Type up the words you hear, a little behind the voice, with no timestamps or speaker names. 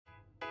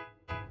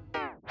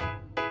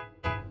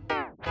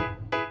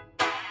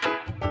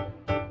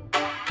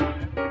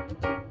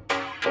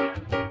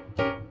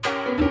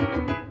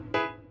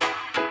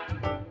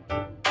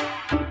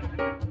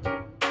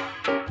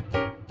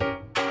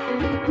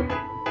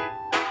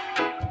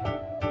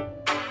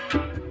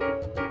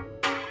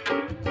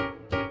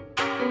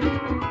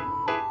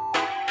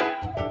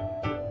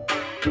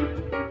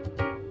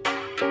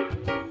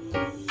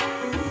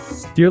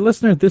Dear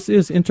listener, this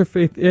is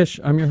Interfaith-ish.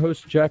 I'm your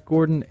host, Jack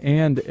Gordon,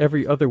 and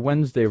every other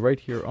Wednesday right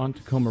here on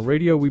Tacoma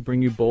Radio, we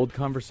bring you bold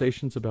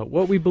conversations about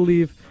what we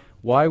believe,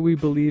 why we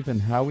believe,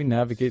 and how we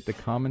navigate the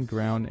common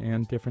ground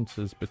and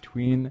differences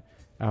between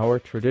our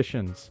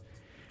traditions.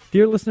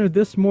 Dear listener,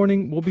 this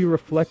morning we'll be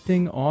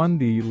reflecting on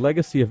the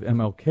legacy of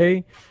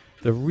MLK,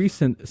 the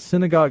recent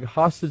synagogue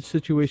hostage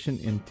situation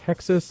in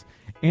Texas,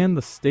 and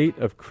the state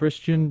of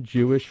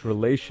Christian-Jewish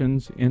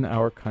relations in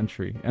our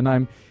country. And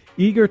I'm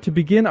eager to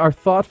begin our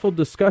thoughtful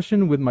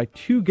discussion with my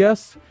two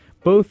guests,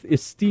 both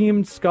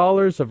esteemed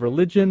scholars of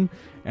religion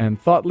and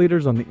thought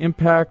leaders on the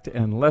impact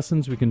and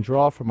lessons we can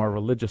draw from our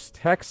religious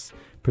texts,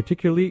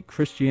 particularly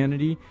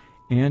Christianity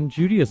and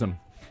Judaism.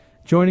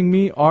 Joining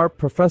me are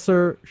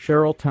Professor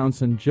Cheryl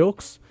Townsend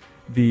Gilkes,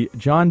 the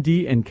John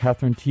D. and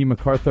Catherine T.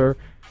 MacArthur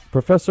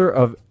Professor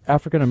of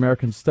African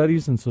American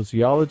Studies and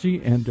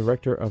Sociology and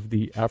Director of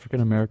the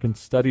African American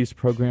Studies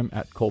program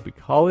at Colby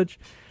College.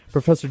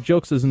 Professor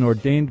Gilkes is an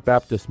ordained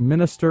Baptist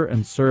minister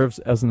and serves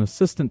as an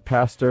assistant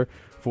pastor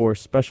for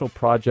special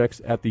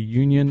projects at the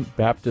Union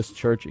Baptist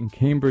Church in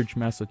Cambridge,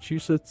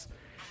 Massachusetts.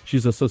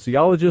 She's a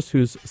sociologist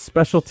whose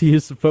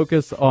specialties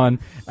focus on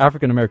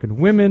African American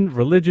women,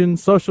 religion,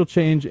 social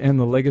change, and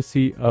the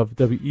legacy of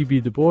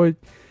W.E.B. Du Bois.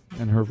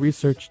 And her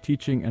research,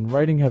 teaching, and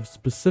writing have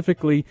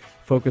specifically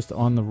focused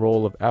on the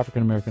role of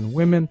African American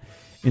women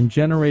in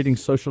generating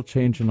social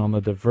change and on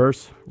the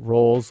diverse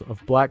roles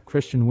of Black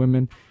Christian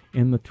women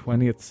in the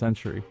 20th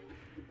century.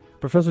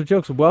 Professor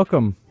Gilkes,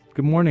 welcome.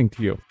 Good morning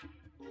to you.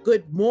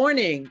 Good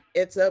morning.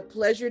 It's a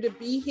pleasure to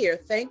be here.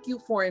 Thank you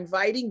for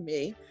inviting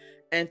me,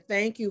 and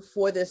thank you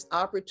for this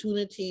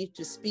opportunity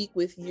to speak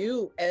with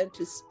you and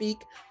to speak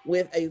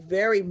with a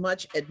very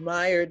much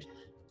admired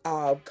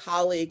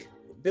colleague,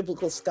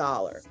 biblical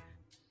scholar.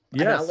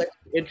 Yes. And I'll let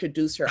you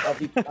introduce her. I'll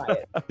be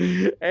quiet.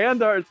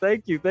 And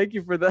thank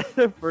you for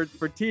that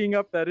for teeing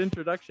up that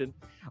introduction.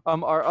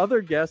 Our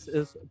other guest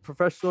is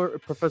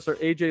Professor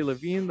A.J.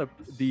 Levine,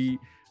 the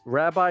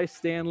Rabbi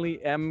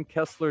Stanley M.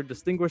 Kessler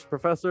Distinguished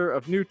Professor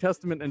of New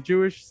Testament and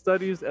Jewish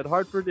Studies at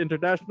Hartford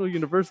International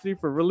University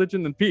for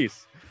Religion and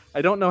Peace.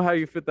 I don't know how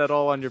you fit that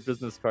all on your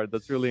business card.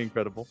 That's really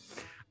incredible.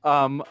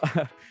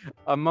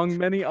 Among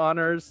many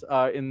honors,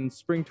 in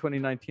spring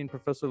 2019,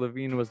 Professor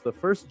Levine was the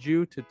first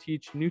Jew to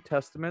teach New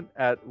Testament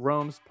at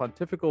Rome's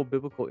Pontifical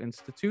Biblical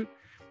Institute.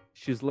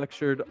 She's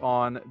lectured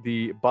on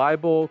the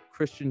Bible,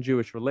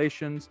 Christian-Jewish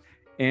relations,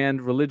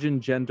 and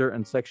religion, gender,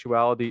 and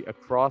sexuality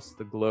across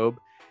the globe.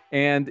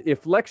 And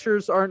if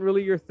lectures aren't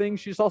really your thing,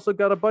 she's also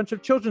got a bunch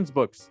of children's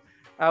books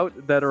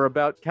out that are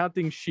about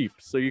counting sheep,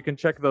 so you can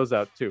check those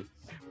out too.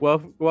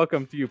 Well,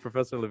 welcome to you,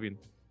 Professor Levine.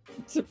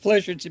 It's a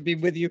pleasure to be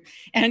with you.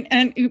 And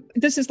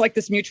this is like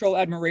this mutual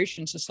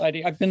admiration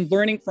society. I've been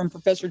learning from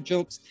Professor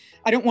Gilkes.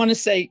 I don't want to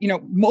say,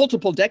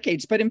 multiple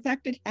decades, but in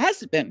fact, it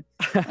has been.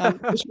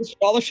 This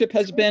scholarship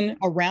has been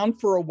around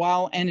for a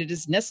while, and it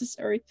is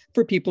necessary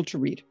for people to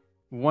read.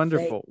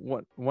 Wonderful.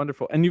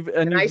 Wonderful. And you've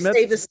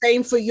say the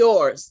same for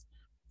yours.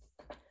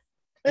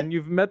 And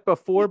you've met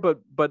before, but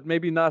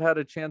maybe not had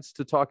a chance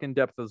to talk in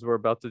depth as we're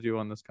about to do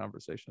on this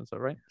conversation. Is that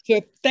right? So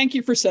thank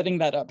you for setting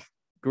that up.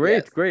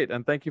 Great, yes. Great.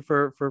 And thank you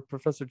for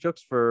Professor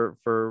Gilkes for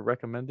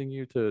recommending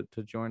you to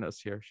join us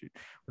here. She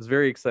was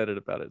very excited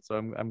about it. So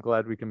I'm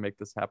glad we can make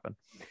this happen.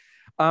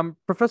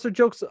 Professor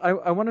Gilkes,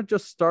 I want to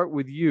just start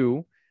with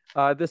you.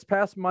 This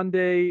past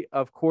Monday,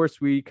 of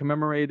course, we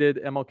commemorated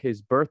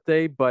MLK's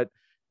birthday, but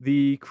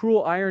the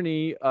cruel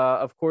irony,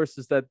 of course,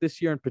 is that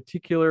this year in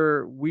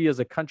particular, we as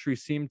a country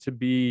seem to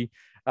be,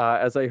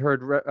 as I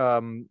heard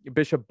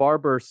Bishop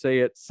Barber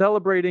say it,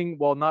 celebrating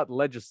while not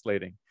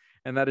legislating.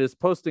 And that is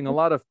posting a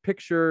lot of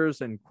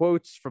pictures and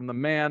quotes from the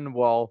man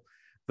while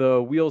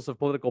the wheels of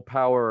political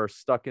power are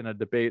stuck in a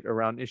debate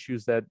around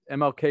issues that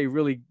MLK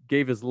really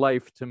gave his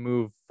life to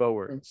move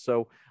forward.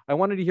 So I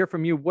wanted to hear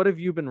from you. What have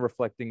you been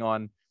reflecting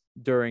on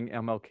during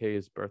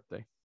MLK's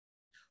birthday?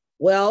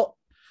 Well,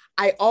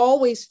 I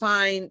always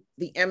find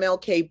the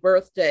MLK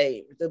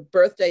birthday, the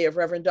birthday of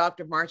Reverend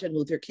Dr. Martin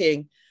Luther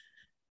King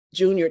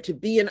Jr., to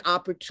be an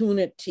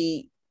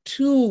opportunity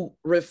to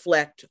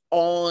reflect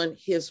on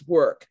his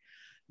work.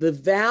 The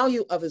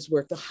value of his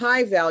work, the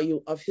high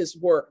value of his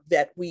work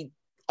that we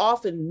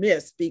often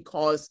miss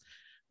because,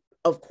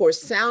 of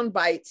course, sound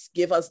bites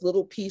give us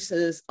little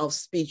pieces of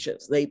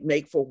speeches. They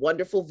make for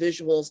wonderful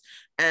visuals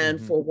and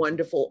for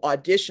wonderful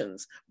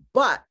auditions.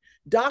 But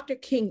Dr.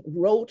 King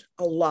wrote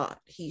a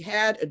lot. He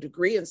had a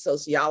degree in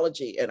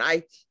sociology, and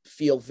I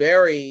feel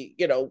very,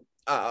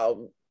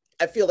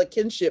 I feel a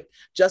kinship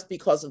just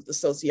because of the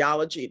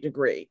sociology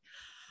degree.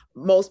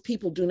 Most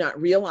people do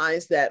not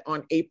realize that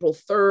on April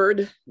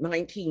 3rd,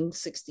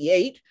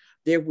 1968,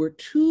 there were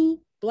 2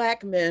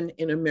 Black men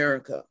in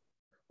America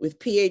with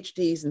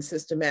PhDs in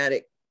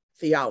systematic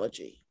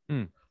theology.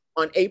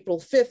 On April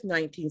 5th,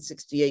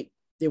 1968,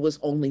 there was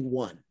only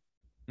 1.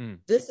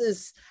 This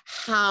is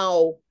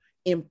how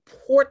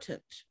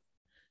important,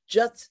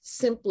 just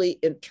simply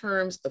in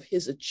terms of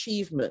his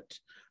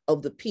achievement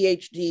of the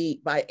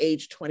PhD by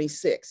age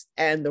 26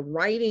 and the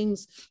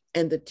writings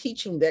and the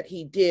teaching that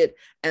he did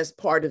as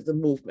part of the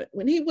movement.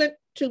 When he went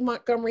to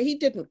Montgomery, he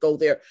didn't go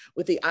there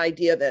with the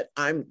idea that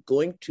I'm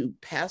going to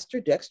pastor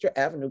Dexter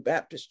Avenue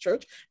Baptist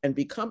Church and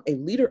become a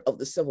leader of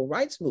the civil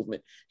rights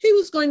movement. He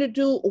was going to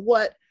do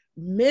what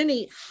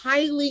many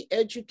highly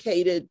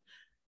educated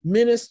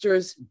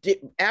ministers,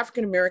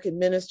 African-American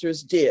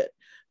ministers did.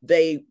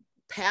 They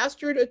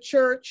pastored a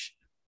church,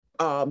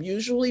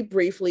 usually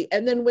briefly,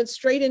 and then went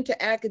straight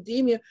into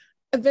academia,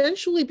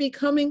 eventually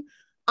becoming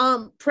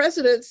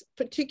presidents,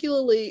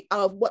 particularly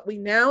of what we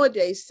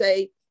nowadays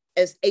say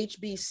as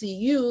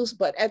HBCUs,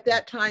 but at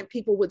that time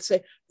people would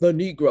say the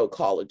Negro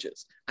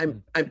colleges.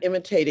 I'm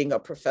imitating a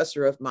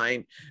professor of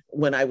mine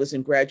when I was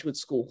in graduate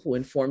school who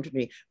informed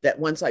me that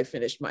once I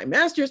finished my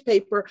master's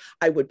paper,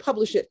 I would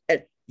publish it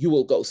and you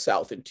will go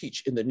south and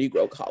teach in the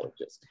Negro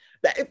colleges.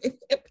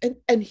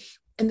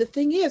 And the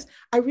thing is,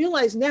 I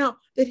realize now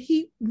that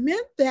he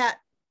meant that.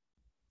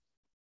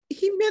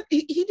 He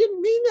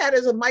didn't mean that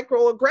as a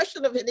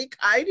microaggression of any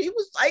kind. He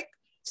was like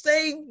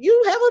saying,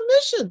 you have a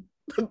mission.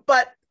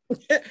 But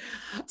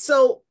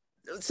so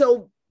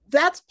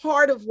that's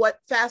part of what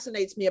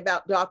fascinates me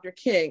about Dr.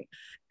 King.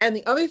 And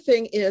the other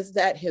thing is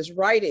that his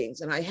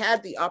writings, and I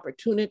had the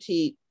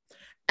opportunity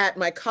at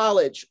my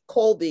college,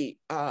 Colby,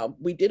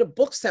 we did a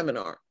book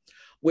seminar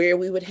where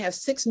we would have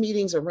 6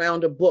 meetings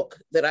around a book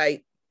that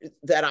I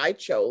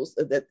chose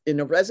that in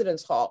a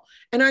residence hall.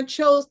 And I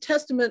chose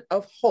Testament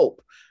of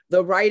Hope,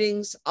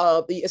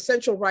 the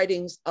essential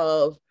writings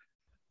of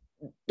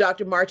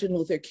Dr. Martin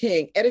Luther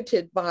King,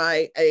 edited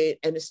by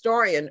an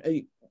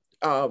historian,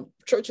 a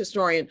church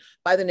historian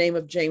by the name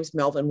of James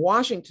Melvin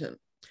Washington.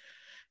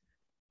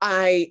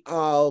 And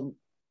one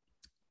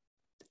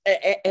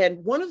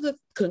of the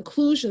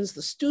conclusions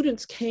the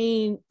students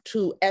came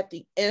to at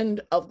the end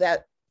of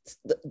that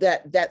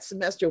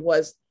semester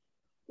was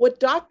what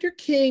Dr.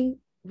 King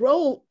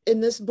wrote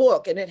in this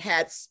book, and it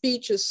had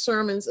speeches,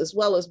 sermons, as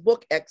well as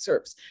book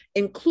excerpts,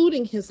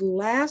 including his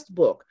last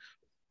book,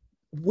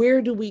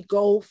 Where Do We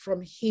Go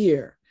From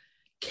Here?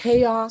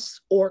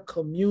 Chaos or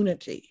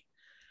Community?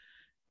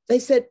 They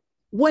said,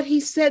 what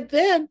he said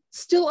then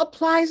still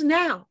applies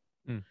now,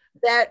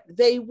 that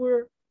they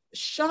were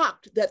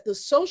shocked that the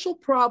social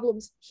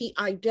problems he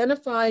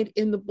identified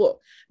in the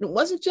book, and it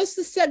wasn't just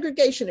the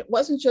segregation, it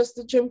wasn't just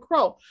the Jim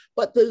Crow,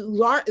 but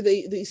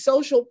the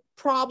social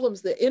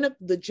problems,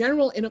 the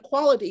general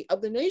inequality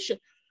of the nation,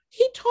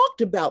 he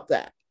talked about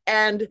that.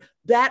 And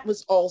that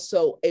was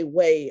also a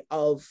way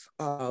of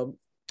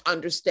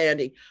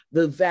understanding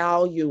the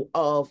value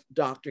of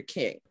Dr.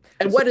 King.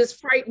 And what is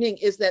frightening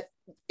is that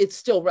it's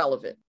still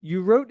relevant.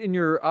 You wrote in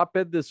your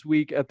op-ed this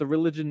week at the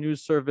Religion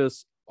News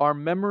Service, our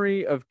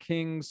memory of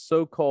King's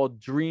so-called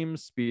dream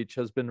speech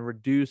has been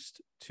reduced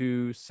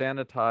to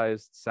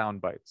sanitized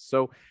sound bites.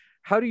 So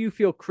how do you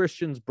feel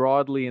Christians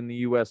broadly in the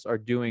U.S. are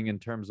doing in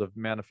terms of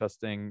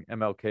manifesting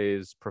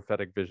MLK's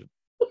prophetic vision?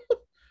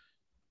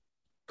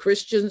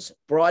 Christians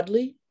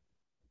broadly?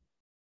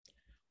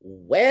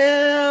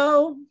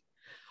 Well,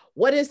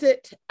 what is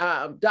it?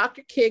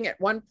 Dr. King at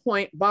one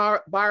point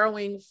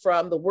borrowing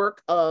from the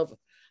work of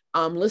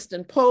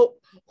Liston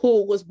Pope,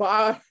 who was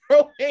borrowing,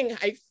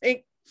 I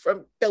think,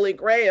 from Billy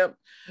Graham,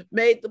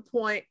 made the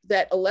point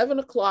that 11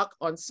 o'clock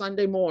on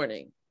Sunday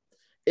morning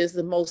is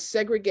the most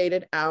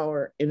segregated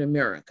hour in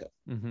America.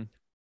 Mm-hmm.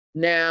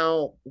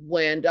 Now,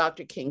 when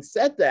Dr. King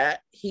said that,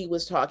 he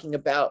was talking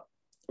about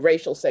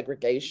racial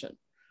segregation.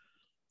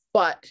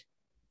 But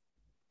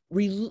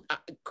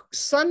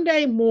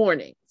Sunday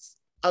mornings,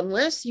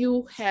 unless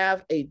you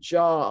have a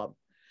job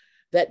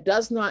that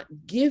does not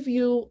give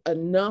you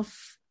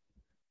enough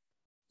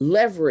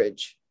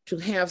leverage to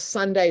have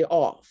Sunday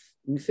off,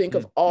 you think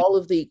of all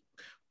of the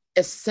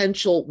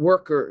essential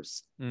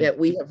workers that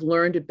we have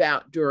learned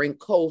about during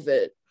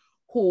COVID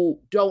who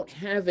don't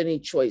have any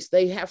choice.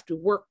 They have to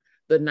work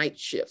the night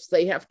shifts.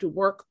 They have to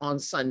work on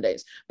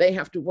Sundays. They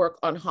have to work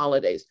on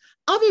holidays.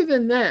 Other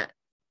than that,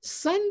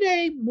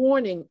 Sunday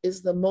morning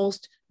is the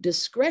most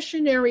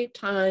discretionary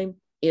time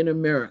in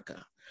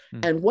America.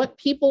 And what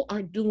people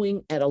are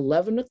doing at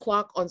 11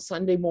 o'clock on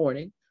Sunday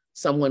morning,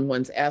 someone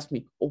once asked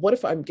me, well, what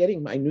if I'm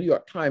getting my New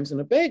York Times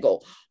and a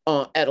bagel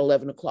at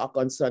 11 o'clock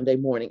on Sunday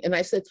morning? And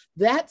I said,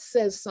 that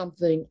says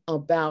something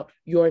about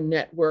your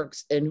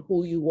networks and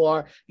who you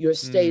are, your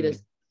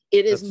status.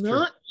 It is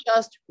not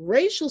just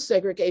racial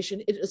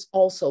segregation. It is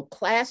also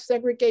class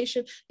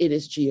segregation. It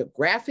is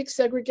geographic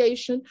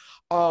segregation.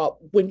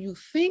 When you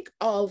think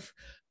of,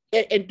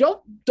 and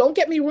don't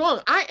get me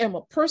wrong, I am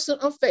a person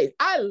of faith.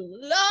 I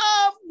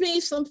love me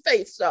some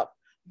faith stuff.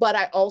 But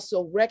I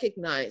also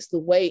recognize the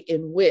way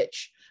in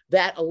which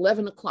that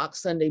 11 o'clock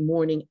Sunday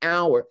morning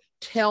hour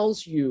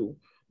tells you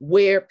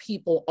where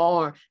people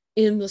are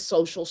in the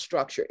social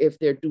structure. If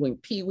they're doing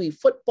peewee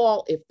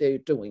football, if they're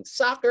doing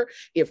soccer,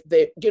 if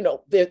they're,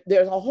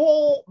 there's a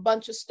whole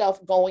bunch of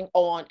stuff going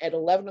on at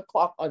 11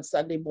 o'clock on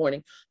Sunday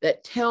morning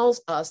that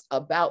tells us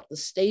about the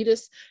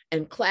status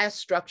and class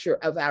structure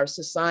of our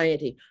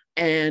society.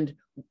 And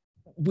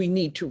we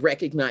need to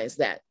recognize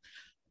that.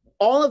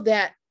 All of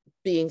that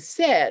being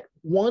said,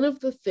 one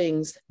of the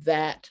things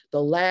that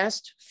the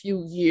last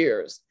few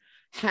years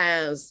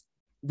has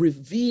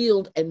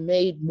revealed and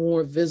made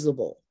more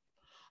visible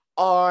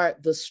are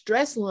the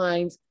stress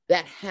lines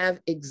that have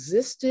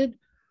existed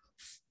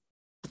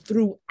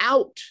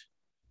throughout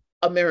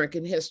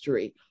American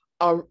history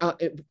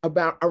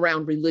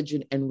around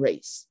religion and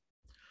race.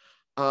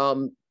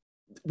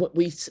 What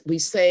we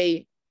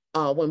say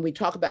when we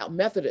talk about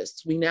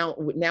Methodists,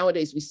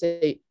 nowadays we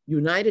say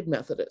United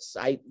Methodists.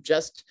 I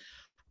just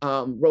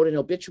wrote an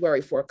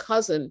obituary for a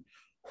cousin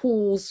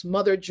whose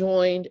mother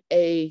joined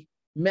a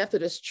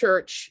Methodist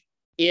church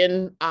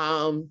in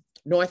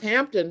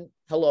Northampton,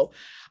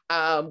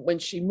 when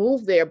she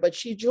moved there, but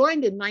she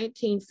joined in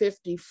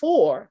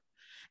 1954.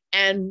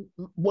 And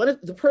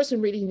the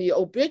person reading the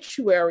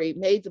obituary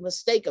made the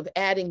mistake of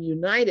adding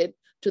United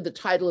to the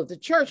title of the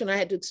church. And I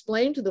had to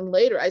explain to them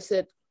later, I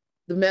said,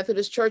 the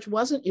Methodist Church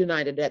wasn't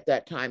united at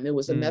that time. There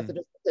was a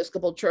Methodist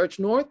Episcopal Church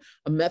North,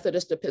 a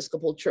Methodist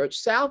Episcopal Church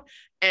South,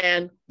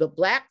 and the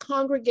Black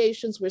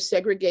congregations were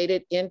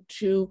segregated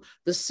into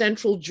the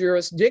central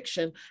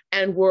jurisdiction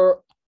and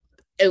were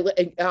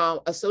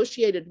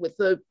associated with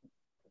the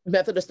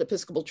Methodist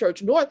Episcopal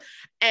Church North,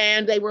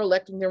 and they were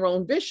electing their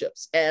own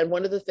bishops. And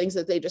one of the things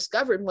that they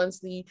discovered once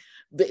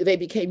they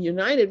became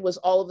united was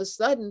all of a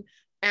sudden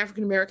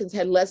African Americans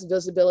had less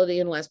visibility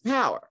and less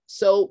power.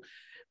 So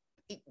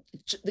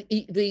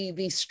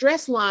the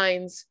stress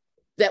lines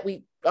that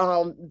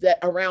that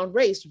around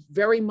race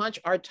very much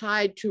are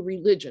tied to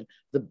religion.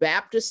 The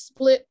Baptists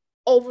split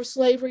over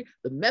slavery,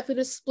 the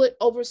Methodists split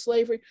over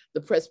slavery,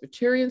 the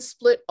Presbyterians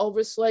split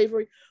over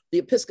slavery. The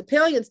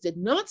Episcopalians did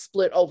not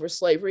split over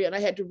slavery, and I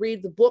had to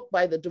read the book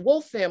by the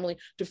DeWolf family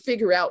to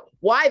figure out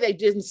why they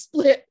didn't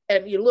split.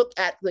 And you look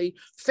at the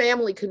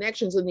family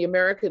connections in the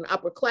American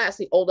upper class,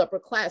 the old upper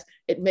class,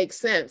 it makes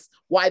sense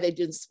why they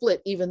didn't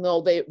split, even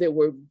though there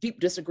were deep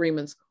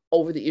disagreements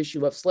over the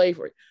issue of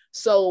slavery.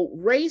 So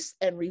race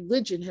and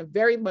religion have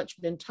very much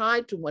been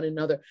tied to one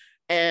another,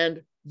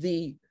 and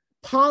the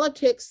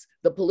politics,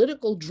 the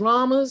political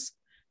dramas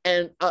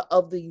and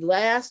of the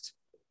last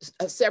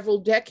several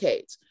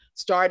decades,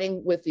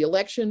 starting with the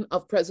election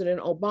of President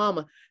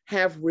Obama,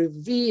 have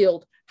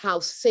revealed how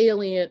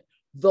salient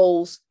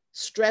those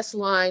stress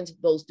lines,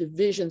 those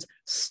divisions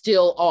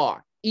still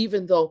are,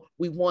 even though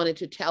we wanted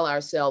to tell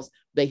ourselves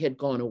they had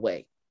gone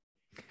away.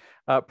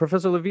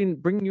 Professor Levine,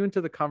 bringing you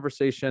into the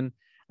conversation,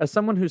 as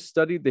someone who's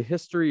studied the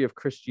history of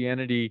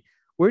Christianity,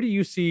 where do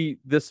you see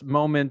this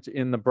moment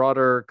in the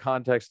broader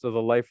context of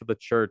the life of the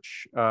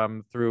church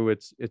through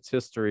its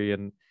history?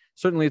 And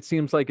certainly it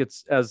seems like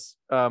it's, as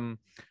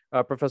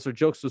Professor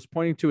Jokes was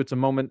pointing to, it's a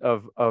moment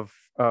of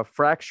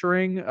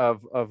fracturing,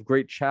 of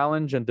great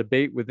challenge and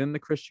debate within the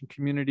Christian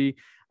community,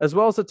 as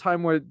well as a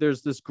time where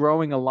there's this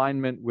growing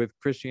alignment with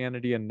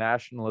Christianity and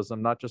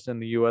nationalism, not just in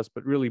the US,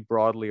 but really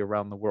broadly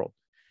around the world.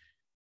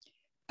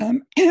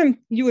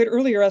 You had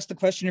earlier asked the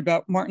question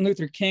about Martin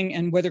Luther King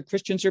and whether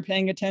Christians are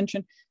paying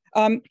attention.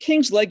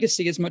 King's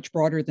legacy is much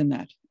broader than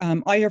that.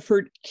 I have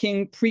heard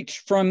King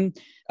preach from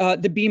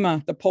the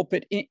bema, the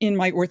pulpit, in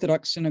my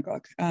Orthodox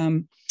synagogue.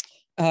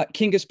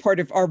 King is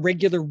part of our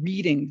regular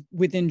reading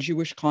within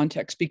Jewish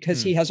context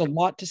because he has a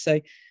lot to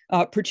say,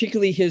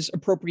 particularly his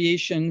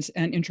appropriations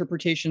and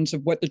interpretations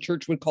of what the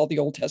church would call the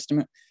Old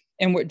Testament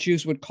and what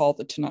Jews would call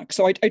the Tanakh.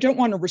 So I don't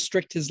want to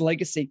restrict his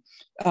legacy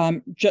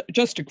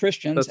just to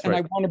Christians. That's right.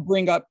 And I want to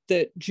bring up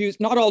that Jews,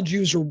 not all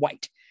Jews are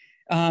white.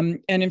 And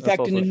in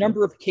fact, in a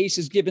number of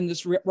cases, given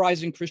this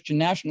rise in Christian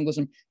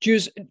nationalism,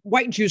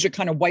 white Jews are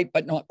kind of white,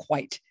 but not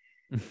quite.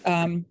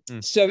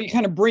 So you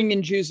kind of bring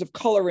in Jews of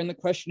color in the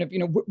question of,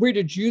 where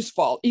do Jews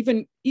fall?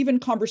 Even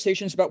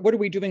conversations about what are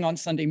we doing on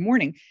Sunday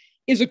morning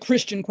is a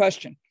Christian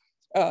question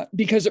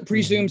because it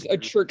presumes a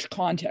church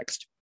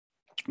context,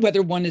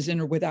 whether one is in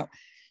or without.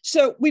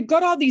 So we've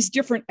got all these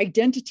different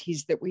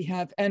identities that we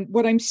have. And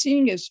what I'm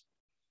seeing is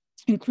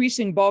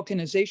increasing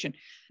balkanization.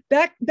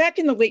 Back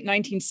in the late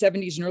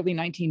 1970s and early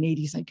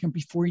 1980s, I think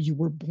before you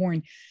were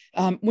born,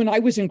 when I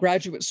was in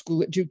graduate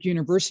school at Duke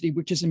University,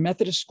 which is a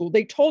Methodist school,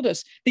 they told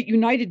us that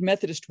United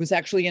Methodist was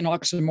actually an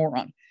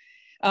oxymoron.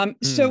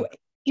 So,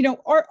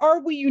 are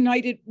we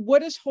united?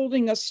 What is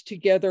holding us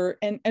together?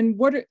 And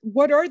what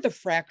are the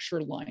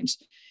fracture lines?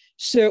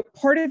 So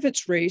part of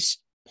it's race,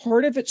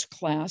 part of it's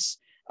class,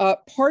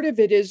 part of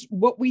it is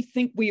what we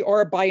think we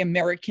are by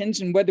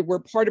Americans and whether we're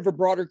part of a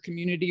broader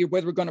community or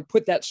whether we're going to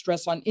put that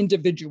stress on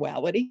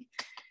individuality.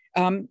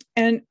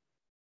 And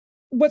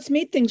what's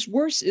made things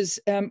worse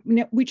is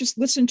we just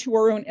listen to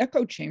our own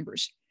echo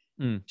chambers.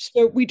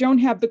 So we don't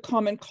have the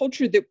common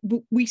culture that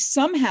we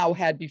somehow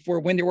had before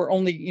when there were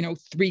only,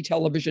 3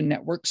 television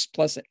networks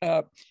plus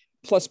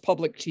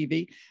public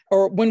TV,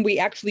 or when we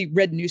actually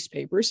read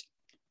newspapers.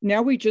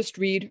 Now we just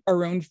read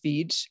our own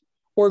feeds,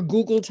 or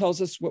Google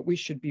tells us what we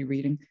should be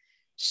reading.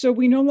 So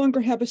we no longer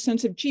have a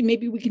sense of,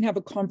 maybe we can have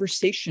a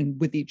conversation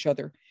with each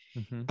other.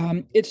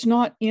 It's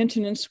not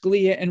Antonin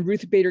Scalia and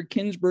Ruth Bader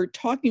Ginsburg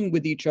talking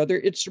with each other.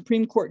 It's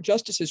Supreme Court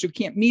justices who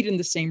can't meet in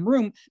the same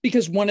room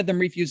because one of them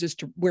refuses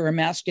to wear a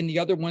mask and the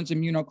other one's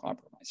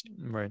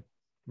immunocompromised.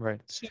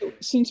 Right. So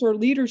since our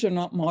leaders are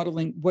not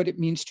modeling what it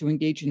means to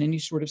engage in any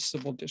sort of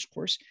civil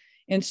discourse,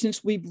 And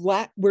since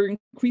we're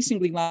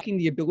increasingly lacking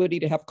the ability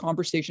to have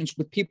conversations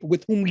with people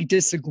with whom we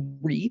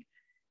disagree,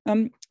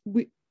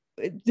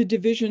 the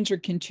divisions are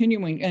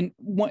continuing. And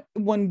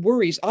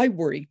I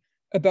worry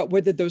about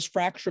whether those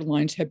fracture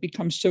lines have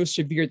become so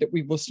severe that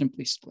we will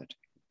simply split.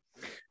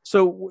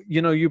 So,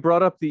 you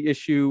brought up the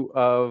issue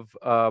of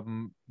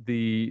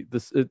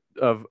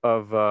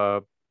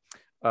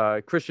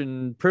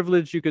Christian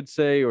privilege, you could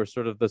say, or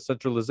sort of the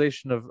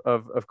centralization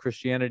of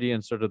Christianity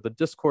and sort of the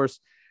discourse.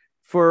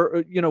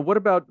 For what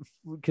about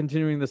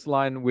continuing this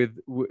line with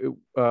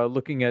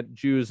looking at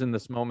Jews in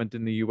this moment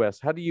in the U.S.?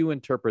 How do you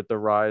interpret the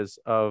rise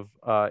of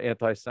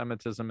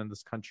anti-Semitism in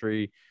this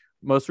country,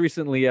 most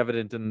recently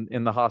evident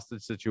in the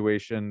hostage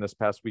situation this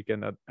past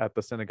weekend at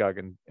the synagogue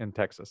in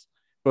Texas,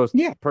 both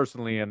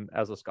personally and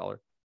as a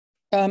scholar?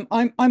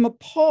 I'm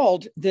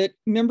appalled that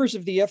members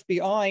of the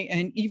FBI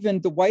and even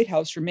the White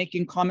House are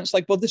making comments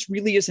like, well, this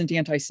really isn't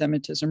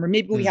anti-Semitism, or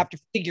maybe we have to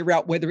figure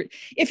out whether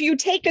if you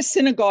take a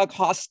synagogue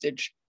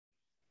hostage,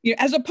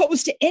 as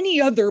opposed to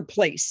any other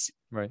place,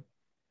 right,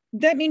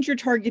 that means you're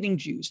targeting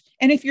Jews.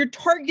 And if you're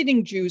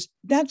targeting Jews,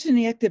 that's an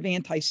act of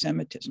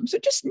anti-Semitism. So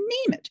just name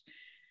it.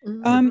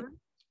 Mm-hmm.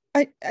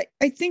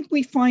 I think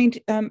we find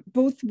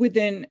both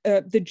within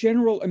the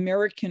general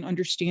American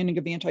understanding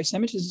of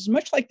anti-Semitism,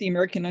 much like the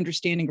American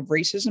understanding of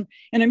racism,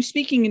 and I'm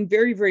speaking in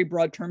very, very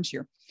broad terms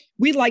here.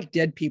 We like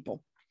dead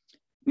people.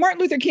 Martin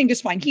Luther King is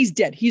fine. He's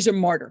dead. He's a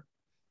martyr.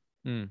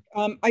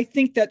 I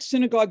think that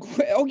synagogue,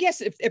 oh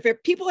yes,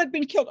 if people had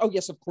been killed, oh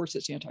yes, of course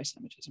it's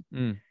anti-Semitism.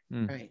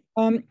 Right.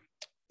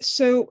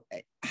 So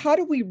how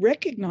do we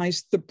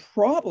recognize the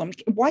problem?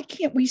 Why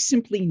can't we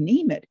simply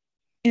name it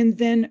and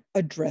then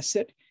address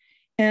it?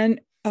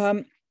 And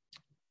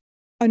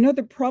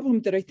another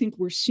problem that I think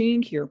we're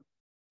seeing here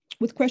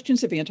with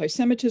questions of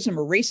anti-Semitism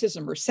or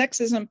racism or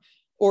sexism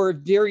or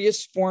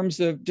various forms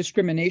of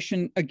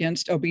discrimination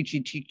against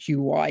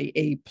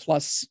LGBTQIA+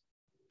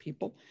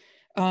 people,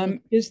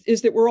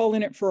 is that we're all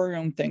in it for our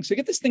own thing. So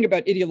get this thing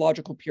about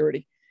ideological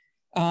purity.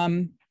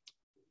 Can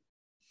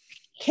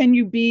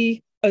you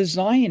be a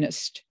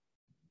Zionist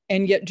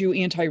and yet do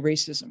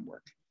anti-racism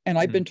work? And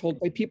I've been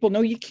told by people,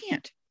 no, you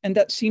can't. And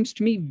that seems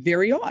to me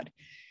very odd.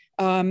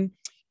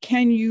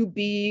 Can you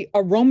be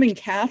a Roman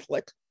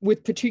Catholic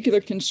with particular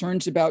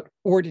concerns about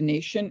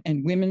ordination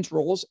and women's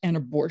roles and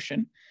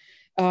abortion,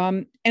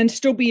 and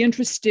still be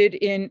interested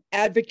in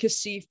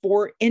advocacy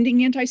for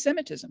ending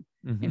anti-Semitism?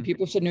 And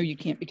people said, no, you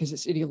can't, because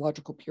it's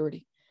ideological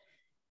purity.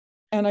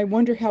 And I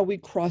wonder how we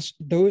cross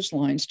those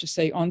lines to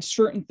say on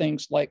certain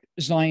things like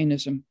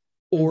Zionism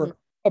or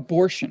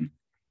abortion,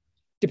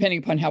 depending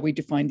upon how we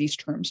define these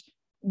terms,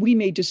 we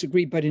may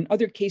disagree, but in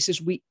other cases,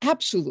 we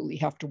absolutely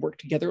have to work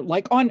together,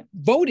 like on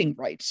voting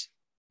rights.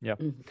 Yeah.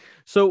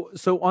 So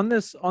on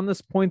this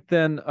point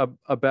then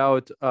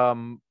about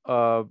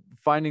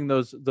finding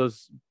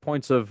those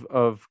points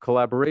of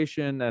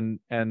collaboration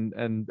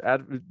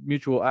and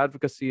mutual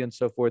advocacy and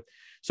so forth.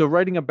 So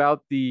writing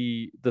about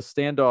the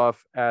standoff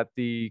at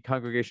the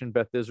Congregation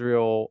Beth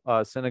Israel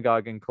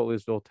synagogue in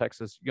Colliesville,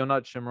 Texas,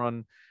 Yonat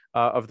Shimron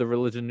of the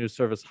Religion News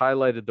Service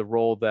highlighted the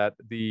role that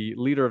the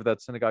leader of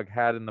that synagogue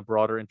had in the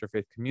broader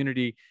interfaith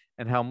community,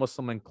 and how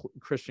Muslim and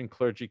Christian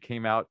clergy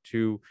came out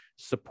to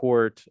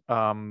support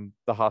the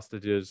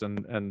hostages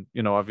and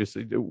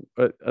obviously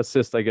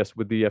assist, I guess,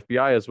 with the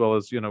FBI as well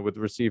as with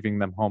receiving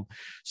them home.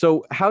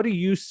 So how do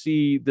you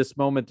see this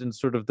moment in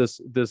sort of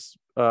this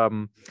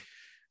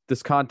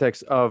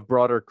context of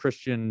broader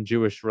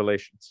Christian-Jewish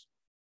relations?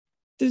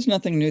 There's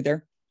nothing new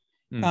there.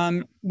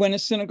 When a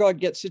synagogue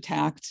gets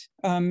attacked,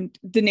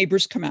 the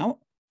neighbors come out.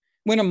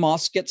 When a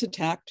mosque gets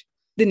attacked,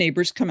 the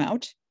neighbors come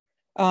out.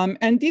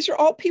 And these are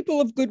all people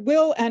of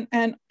goodwill,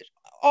 and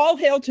all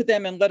hail to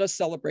them, and let us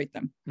celebrate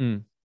them.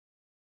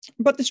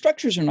 But the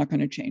structures are not going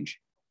to change.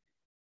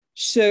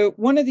 So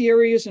one of the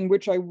areas in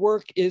which I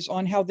work is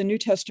on how the New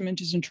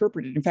Testament is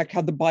interpreted, in fact,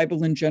 how the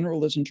Bible in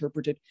general is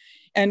interpreted.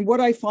 And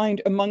what I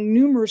find among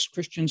numerous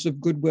Christians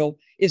of goodwill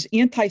is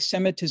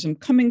anti-Semitism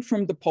coming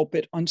from the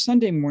pulpit on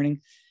Sunday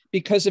morning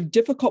because of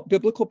difficult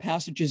biblical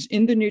passages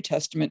in the New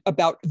Testament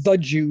about the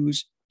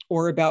Jews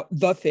or about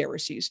the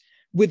Pharisees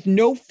with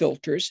no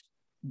filters.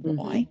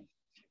 Why?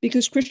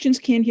 Because Christians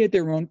can't hear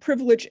their own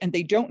privilege, and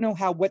they don't know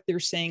how what they're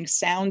saying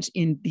sounds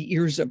in the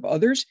ears of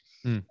others.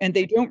 And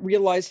they don't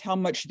realize how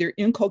much they're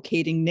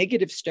inculcating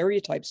negative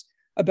stereotypes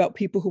about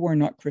people who are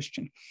not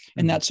Christian.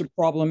 And that's a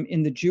problem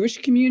in the Jewish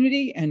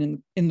community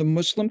and in the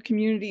Muslim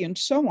community and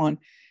so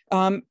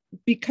on,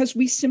 because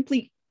we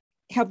simply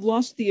have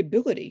lost the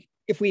ability,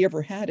 if we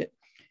ever had it,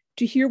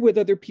 to hear with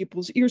other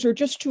people's ears, or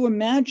just to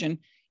imagine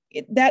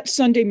that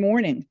Sunday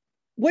morning,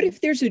 what if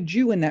there's a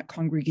Jew in that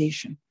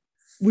congregation?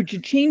 Would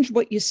you change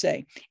what you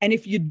say? And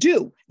if you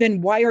do,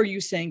 then why are you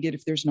saying it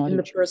if there's not in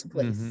the first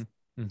place?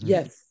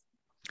 Yes.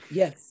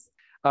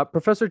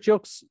 Professor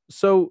Gilkes,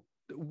 so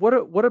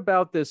what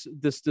about this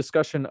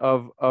discussion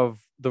of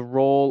the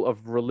role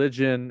of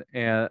religion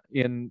and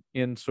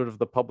in sort of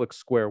the public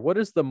square? What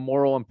is the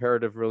moral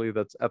imperative really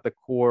that's at the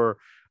core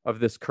of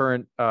this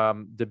current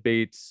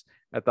debates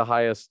at the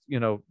highest,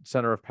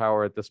 center of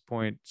power at this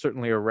point,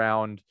 certainly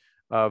around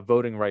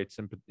voting rights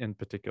in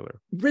particular.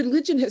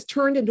 Religion has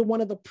turned into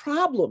one of the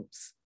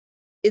problems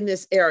in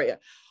this area.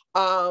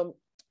 Let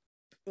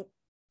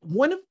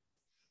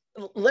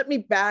me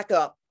back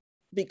up,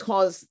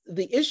 because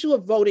the issue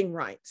of voting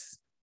rights,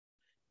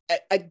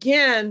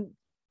 again,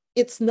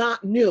 it's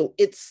not new.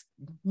 It's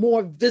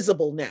more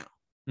visible now.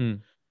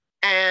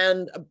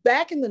 And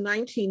back in the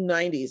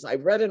 1990s, I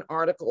read an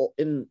article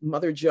in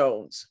Mother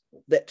Jones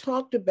that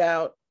talked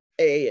about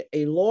a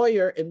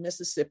lawyer in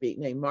Mississippi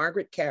named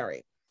Margaret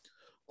Carey,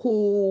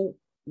 who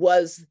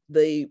was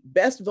the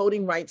best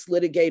voting rights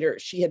litigator.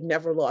 She had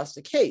never lost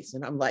a case.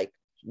 And I'm like,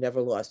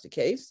 never lost a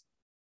case?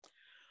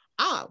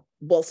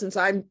 Well, since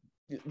I'm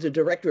the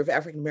director of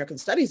African American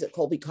Studies at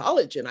Colby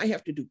College and I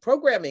have to do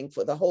programming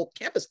for the whole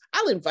campus,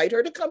 I'll invite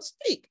her to come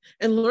speak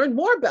and learn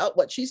more about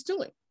what she's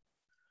doing.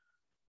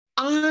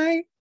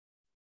 I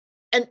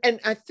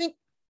think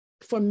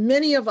for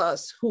many of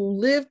us who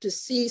lived to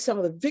see some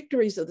of the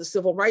victories of the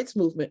civil rights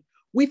movement,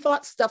 we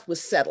thought stuff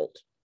was settled.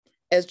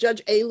 As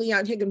Judge A.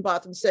 Leon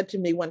Higginbotham said to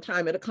me one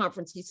time at a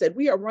conference, he said,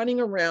 we are running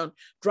around,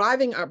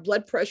 driving our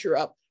blood pressure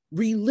up,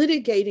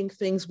 relitigating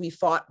things we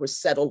thought were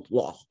settled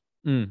law.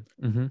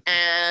 Mm-hmm.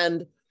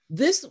 And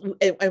this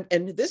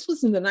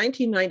was in the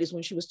 1990s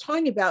when she was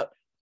talking about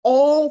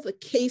all the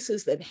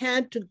cases that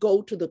had to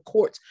go to the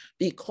courts,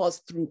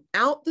 because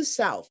throughout the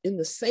South, in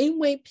the same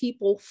way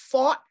people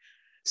fought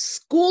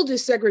school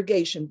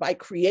desegregation by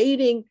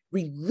creating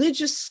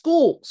religious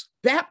schools,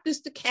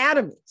 Baptist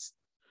academies,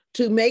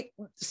 to make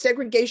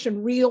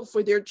segregation real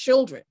for their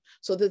children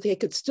so that they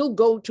could still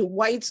go to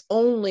whites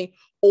only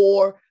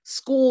or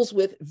schools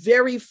with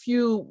very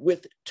few,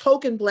 with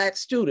token Black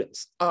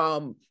students.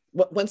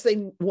 Once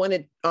they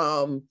wanted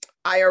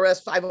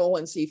IRS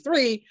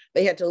 501c3,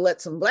 they had to let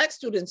some Black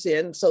students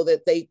in so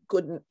that they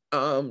couldn't,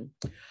 so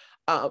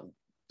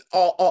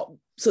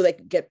they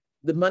could get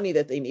the money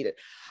that they needed.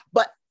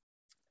 But,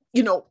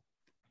 so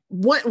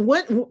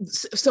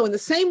in the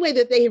same way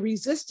that they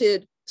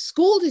resisted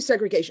school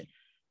desegregation,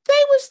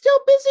 they were still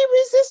busy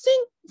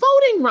resisting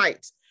voting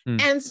rights.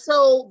 And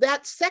so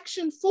that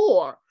Section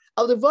 4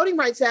 of the Voting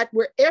Rights Act,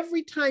 where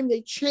every time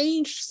they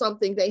changed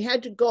something, they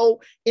had to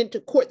go into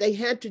court, they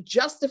had to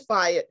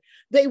justify it.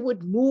 They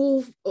would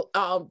move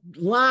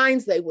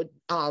lines, they would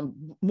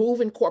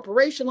move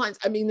incorporation lines.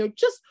 I mean,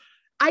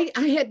 I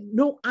had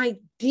no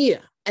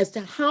idea as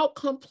to how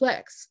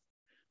complex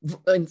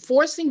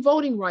enforcing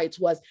voting rights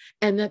was,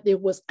 and that there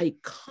was a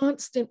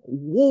constant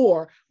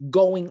war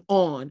going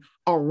on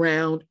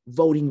around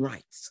voting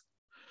rights.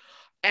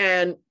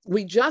 And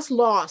we just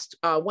lost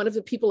one of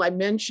the people I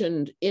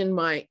mentioned in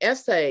my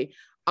essay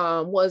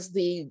was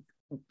the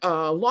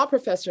law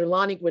professor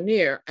Lani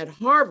Guinier at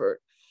Harvard,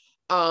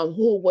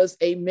 who was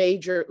a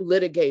major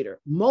litigator.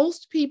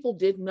 Most people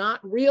did not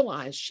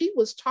realize she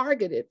was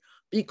targeted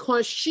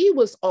because she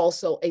was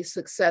also a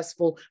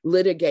successful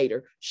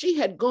litigator. She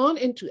had gone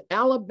into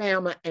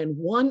Alabama and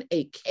won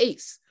a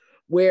case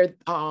where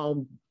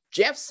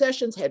Jeff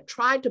Sessions had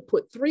tried to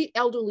put 3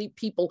 elderly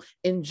people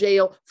in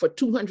jail for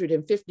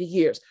 250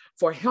 years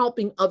for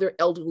helping other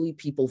elderly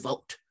people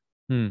vote.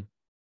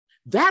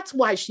 That's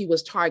why she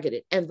was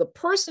targeted. And the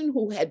person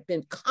who had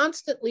been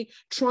constantly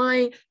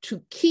trying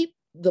to keep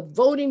the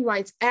Voting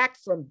Rights Act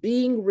from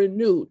being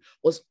renewed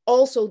was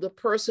also the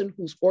person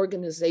whose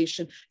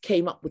organization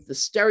came up with the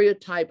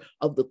stereotype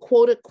of the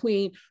quota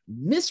queen,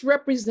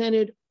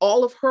 misrepresented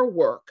all of her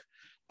work.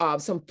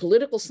 Some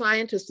political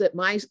scientists at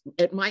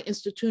my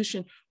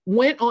institution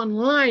went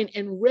online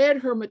and read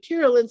her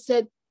material and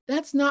said,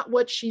 that's not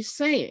what she's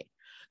saying.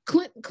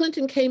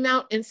 Clinton came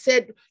out and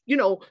said,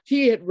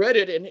 he had read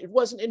it and it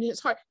wasn't in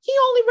his heart. He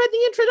only read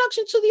the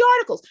introduction to the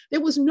articles.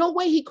 There was no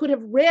way he could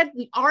have read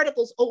the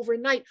articles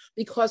overnight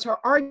because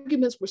her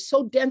arguments were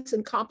so dense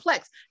and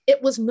complex.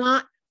 It was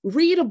not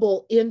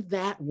readable in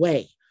that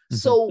way. Mm-hmm.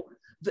 So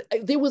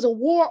there was a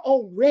war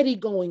already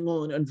going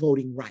on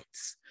voting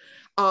rights.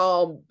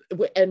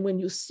 And when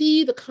you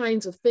see the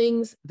kinds of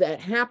things that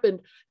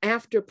happened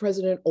after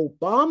President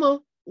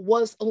Obama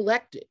was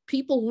elected,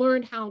 people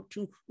learned how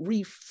to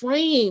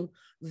reframe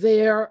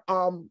their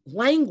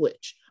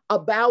language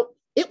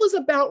it was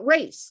about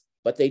race,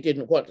 but they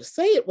didn't want to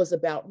say it was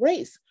about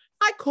race.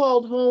 I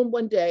called home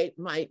one day,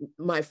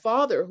 my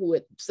father, who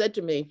had said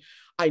to me,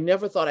 I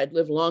never thought I'd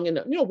live long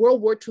enough,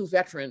 World War II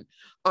veteran,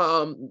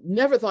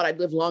 never thought I'd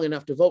live long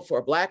enough to vote for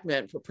a Black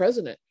man for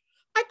president.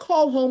 I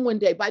call home one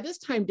day, by this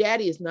time,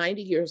 Daddy is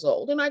 90 years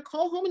old. And I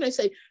call home and I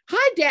say,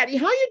 hi, Daddy,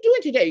 how are you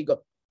doing today? You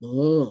go,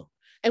 oh.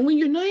 And when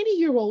your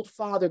 90-year-old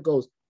father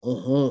goes,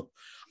 you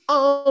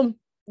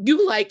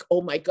like,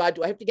 oh my God,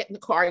 do I have to get in the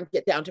car and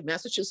get down to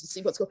Massachusetts and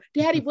see what's going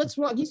on? Daddy, what's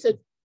wrong? He said,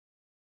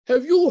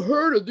 have you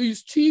heard of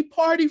these Tea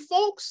Party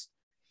folks?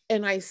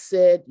 And I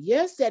said,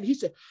 yes, Dad. He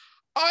said,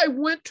 I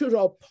went to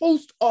the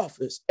post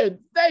office and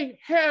they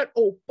had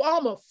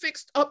Obama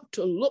fixed up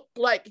to look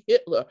like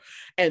Hitler.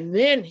 And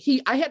then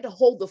I had to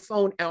hold the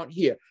phone out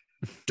here.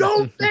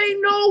 Don't they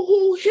know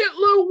who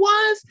Hitler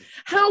was?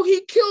 how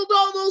he killed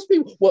all those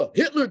people. Well,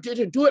 Hitler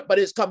didn't do it, but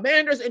his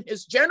commanders and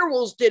his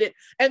generals did it.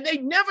 And they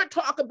never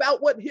talk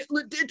about what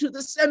Hitler did to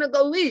the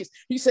Senegalese.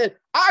 He said,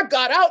 I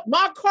got out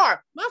my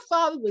car. My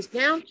father was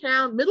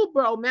downtown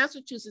Middleborough,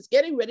 Massachusetts,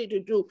 getting ready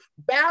to do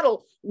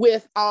battle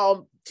with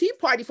Tea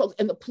Party folks.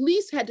 And the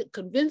police had to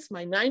convince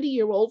my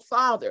 90-year-old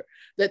father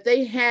that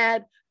they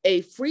had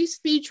a free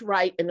speech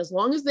right. And as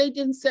long as they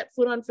didn't set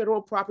foot on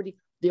federal property,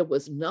 there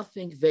was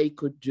nothing they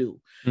could do.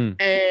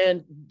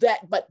 And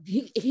that, but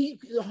he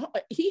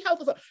held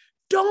the,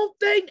 don't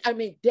think, I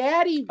mean,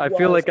 Daddy, I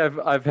feel like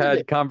I've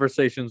had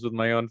conversations with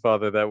my own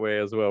father that way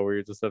as well, where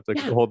you just have to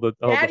hold the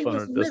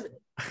phone.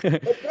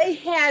 But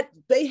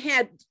they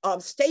had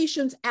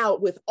stations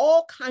out with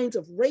all kinds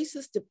of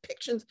racist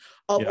depictions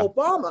of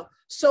Obama.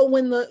 So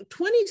when the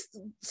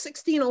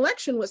 2016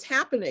 election was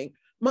happening,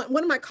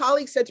 one of my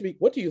colleagues said to me,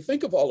 what do you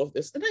think of all of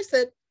this? And I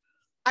said,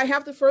 I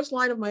have the first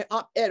line of my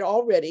op-ed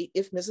already,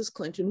 if Mrs.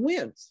 Clinton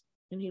wins.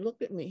 And he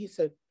looked at me, he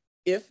said,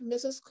 if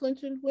Mrs.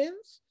 Clinton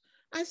wins?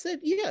 I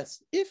said,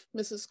 yes, if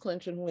Mrs.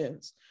 Clinton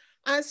wins.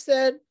 I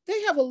said,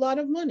 they have a lot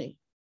of money.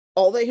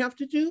 All they have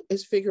to do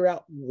is figure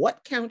out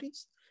what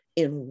counties,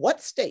 in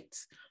what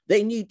states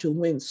they need to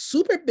win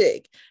super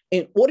big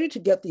in order to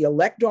get the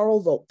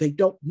electoral vote. They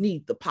don't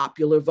need the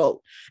popular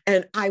vote.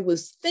 And I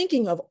was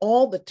thinking of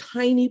all the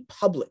tiny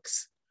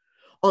publics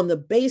on the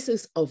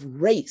basis of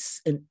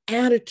race and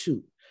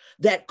attitude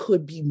that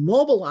could be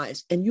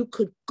mobilized, and you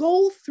could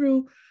go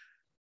through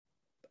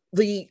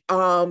the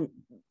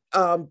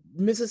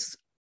Mrs.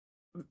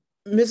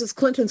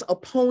 Clinton's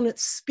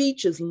opponent's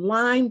speeches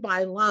line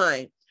by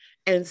line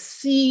and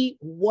see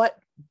what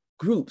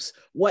groups,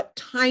 what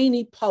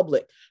tiny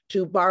public,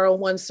 to borrow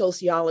one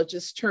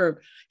sociologist's term,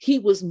 he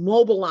was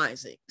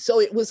mobilizing. So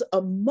it was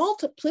a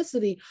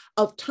multiplicity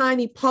of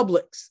tiny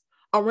publics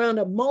around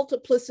a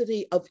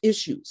multiplicity of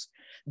issues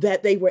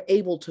that they were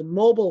able to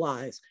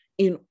mobilize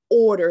in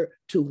order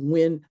to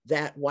win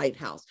that White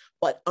House.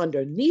 But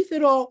underneath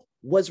it all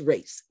was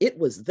race. It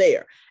was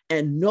there.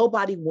 And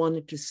nobody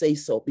wanted to say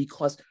so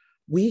because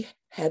we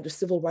had the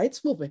civil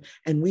rights movement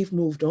and we've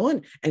moved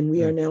on and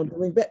we are now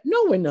doing better.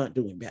 No, we're not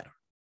doing better.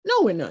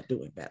 No, we're not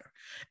doing better.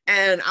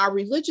 And our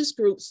religious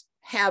groups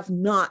have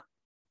not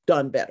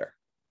done better.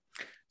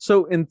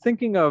 So in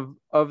thinking of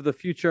the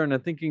future and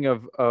in thinking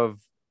of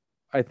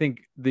I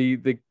think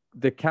the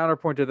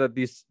counterpoint to that,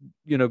 these,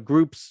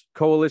 groups,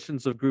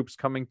 coalitions of groups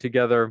coming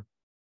together,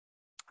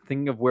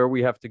 thinking of where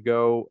we have to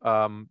go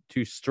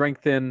to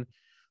strengthen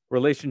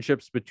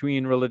relationships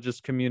between religious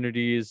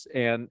communities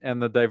and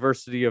the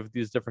diversity of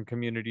these different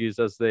communities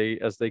as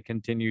they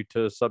continue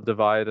to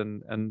subdivide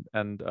and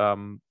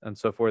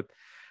so forth.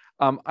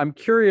 I'm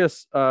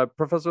curious,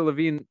 Professor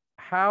Levine,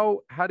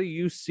 how do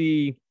you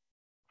see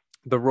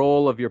the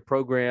role of your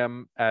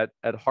program at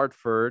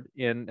Hartford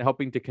in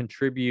helping to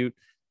contribute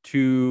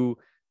to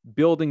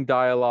building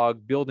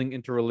dialogue, building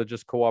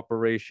interreligious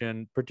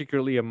cooperation,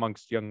 particularly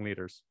amongst young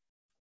leaders?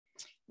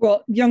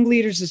 Well, young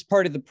leaders is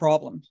part of the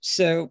problem.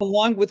 So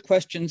along with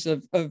questions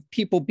of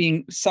people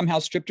being somehow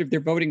stripped of their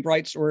voting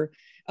rights or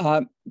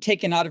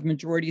taken out of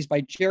majorities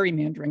by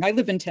gerrymandering. I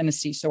live in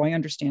Tennessee, so I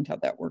understand how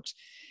that works.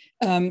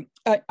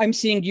 I'm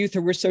seeing youth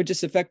who are so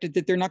disaffected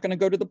that they're not going to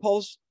go to the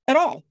polls at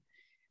all.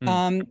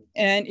 And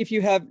if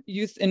you have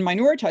youth in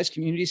minoritized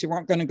communities who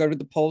aren't going to go to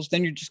the polls,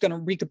 then you're just going to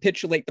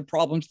recapitulate the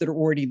problems that are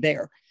already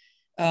there.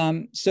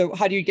 So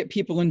how do you get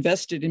people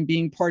invested in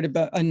being part of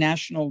a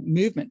national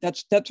movement?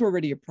 That's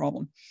already a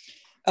problem.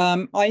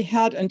 I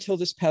had, until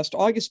this past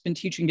August, been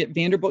teaching at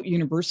Vanderbilt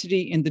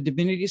University in the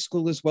Divinity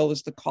School, as well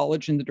as the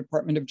college in the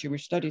Department of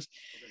Jewish Studies.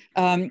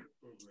 And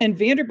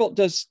Vanderbilt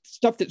does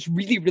stuff that's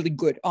really, really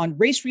good. On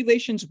race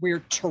relations,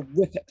 we're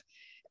terrific.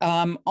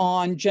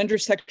 On gender,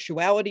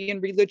 sexuality,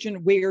 and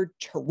religion, we're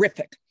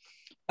terrific.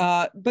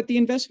 But the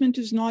investment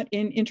is not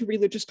in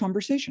interreligious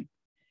conversation.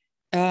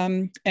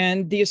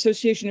 And the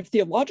Association of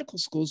Theological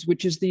Schools,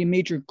 which is the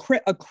major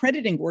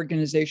accrediting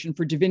organization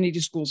for divinity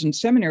schools and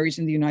seminaries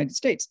in the United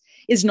States,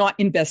 is not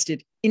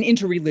invested in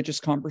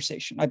interreligious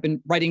conversation. I've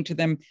been writing to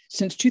them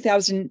since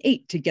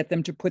 2008 to get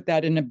them to put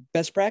that in a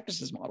best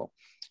practices model,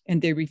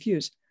 and they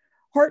refuse.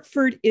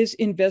 Hartford is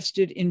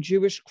invested in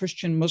Jewish,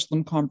 Christian,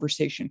 Muslim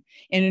conversation.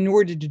 And in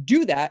order to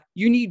do that,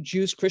 you need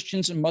Jews,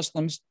 Christians, and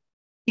Muslims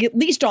at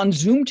least on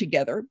Zoom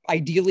together,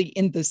 ideally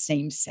in the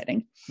same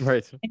setting.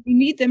 Right. And you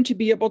need them to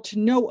be able to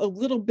know a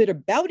little bit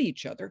about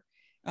each other,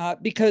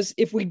 because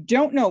if we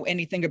don't know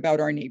anything about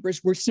our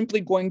neighbors, we're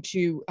simply going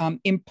to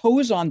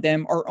impose on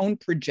them our own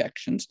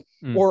projections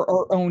or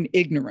our own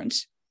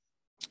ignorance.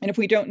 And if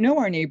we don't know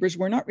our neighbors,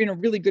 we're not in a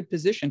really good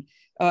position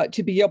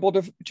to be able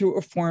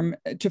to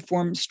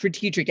form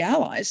strategic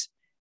allies.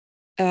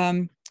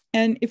 And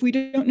if we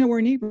don't know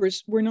our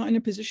neighbors, we're not in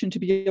a position to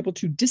be able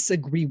to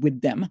disagree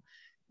with them,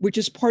 which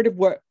is part of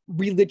what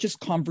religious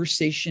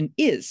conversation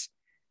is.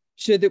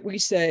 So that we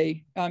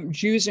say,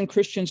 Jews and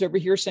Christians over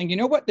here saying, you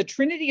know what, the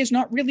Trinity is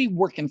not really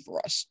working for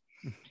us.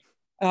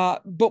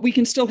 But we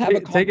can still have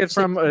a conversation. Take it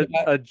from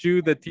a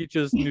Jew that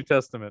teaches New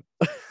Testament.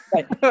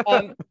 Right.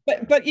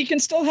 But you can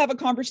still have a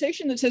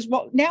conversation that says,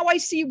 well, now I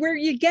see where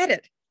you get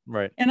it.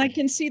 Right. And I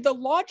can see the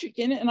logic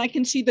in it and I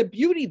can see the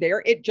beauty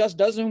there. It just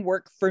doesn't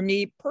work for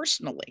me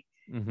personally.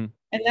 Mm-hmm.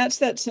 And that's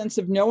that sense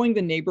of knowing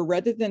the neighbor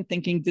rather than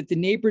thinking that the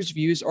neighbor's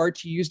views are,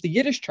 to use the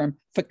Yiddish term,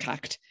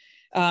 verkackt,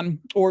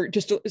 or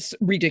just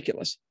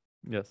ridiculous.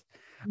 Yes.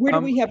 Where do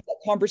we have that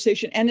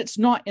conversation? And it's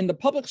not in the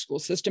public school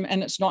system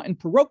and it's not in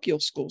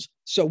parochial schools.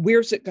 So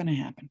where's it going to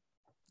happen?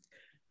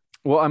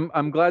 Well,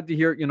 I'm glad to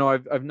hear,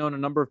 I've known a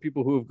number of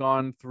people who have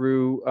gone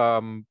through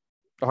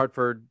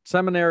Hartford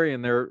Seminary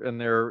and their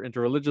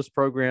interreligious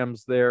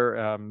programs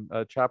there,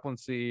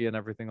 chaplaincy and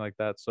everything like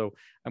that. So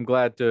I'm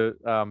glad to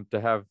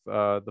have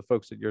the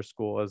folks at your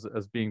school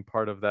as being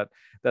part of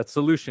that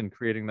solution,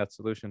 creating that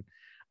solution.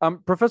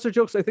 Professor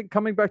Jolks, I think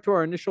coming back to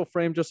our initial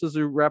frame, just as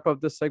we wrap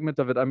up this segment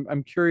of it,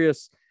 I'm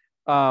curious,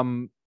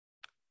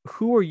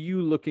 who are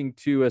you looking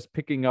to as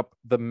picking up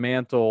the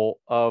mantle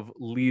of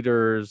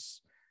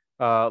leaders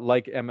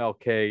like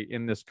MLK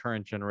in this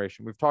current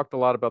generation? We've talked a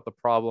lot about the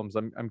problems.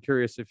 I'm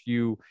curious if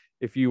you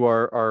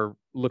are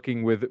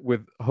looking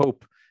with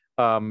hope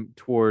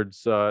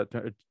towards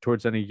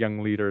any young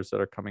leaders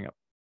that are coming up.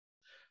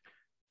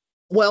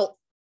 Well,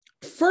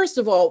 first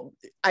of all,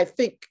 I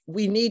think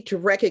we need to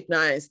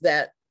recognize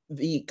that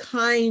the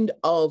kind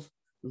of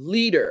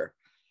leader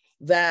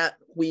that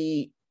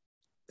we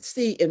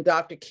see in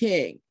Dr.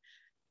 King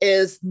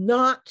is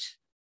not,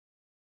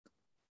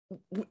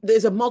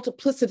 there's a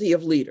multiplicity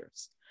of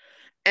leaders,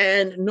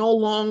 and no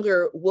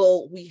longer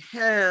will we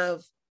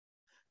have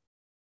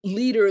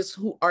leaders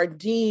who are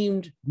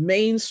deemed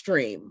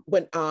mainstream.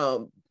 When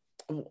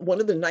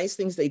one of the nice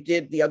things they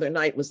did the other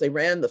night was they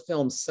ran the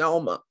film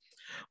Selma,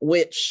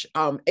 which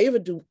Ava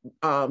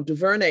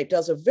DuVernay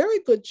does a very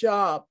good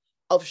job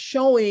of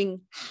showing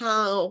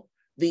how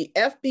the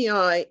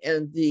FBI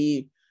and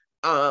the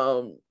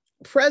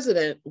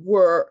president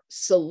were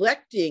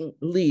selecting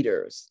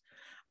leaders.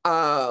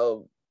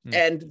 And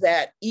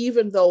that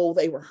even though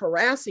they were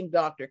harassing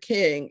Dr.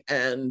 King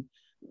and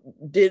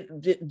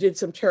did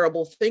some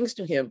terrible things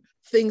to him,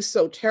 things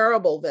so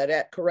terrible that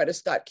at Coretta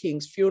Scott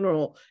King's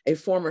funeral, a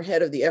former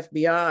head of the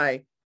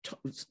FBI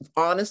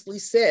honestly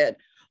said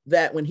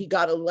that when he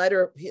got a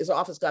letter, his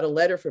office got a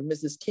letter from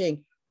Mrs.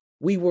 King,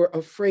 we were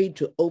afraid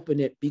to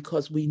open it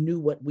because we knew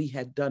what we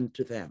had done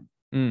to them.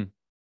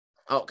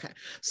 Okay.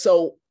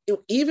 So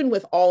even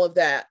with all of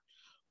that,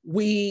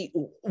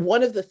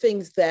 one of the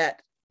things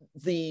that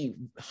the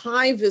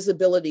high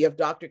visibility of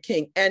Dr.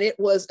 King, and it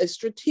was a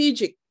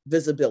strategic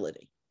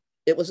visibility.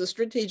 It was a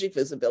strategic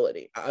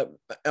visibility. I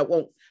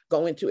won't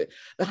go into it.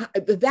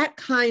 That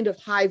kind of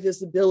high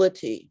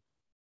visibility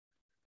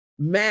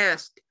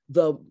masked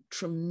the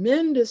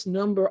tremendous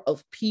number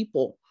of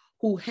people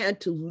who had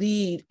to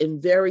lead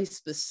in very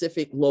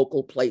specific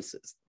local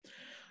places.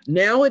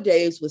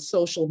 Nowadays, with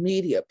social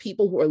media,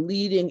 people who are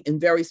leading in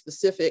very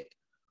specific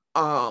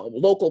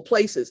local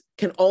places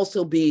can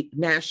also be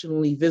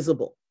nationally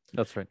visible.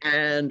 That's right.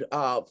 And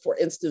for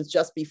instance,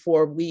 just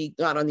before we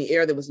got on the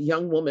air, there was a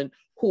young woman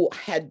who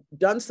had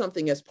done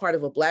something as part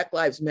of a Black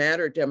Lives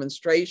Matter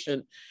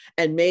demonstration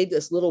and made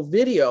this little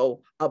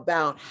video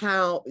about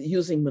how,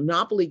 using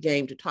Monopoly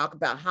game to talk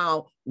about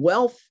how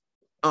wealth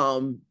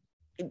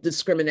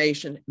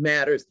discrimination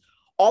matters.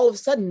 All of a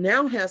sudden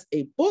now has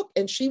a book,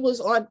 and she was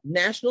on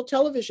national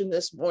television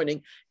this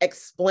morning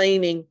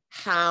explaining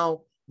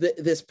how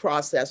this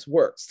process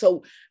works.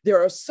 So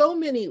there are so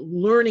many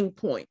learning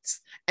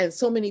points and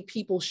so many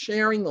people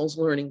sharing those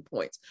learning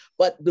points.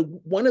 But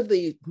one of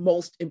the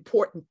most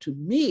important to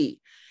me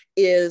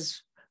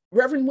is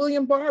Reverend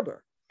William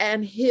Barber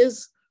and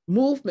his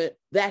movement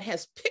that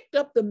has picked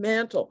up the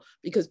mantle,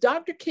 because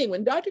Dr. King,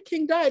 when Dr.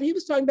 King died, he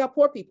was talking about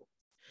poor people.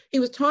 He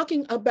was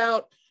talking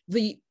about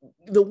the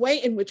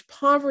way in which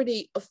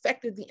poverty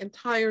affected the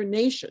entire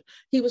nation.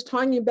 He was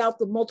talking about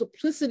the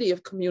multiplicity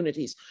of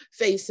communities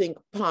facing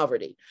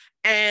poverty.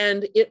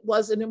 And it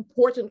was an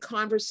important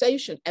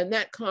conversation. And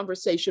that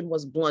conversation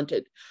was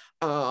blunted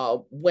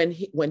when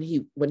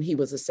he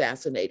was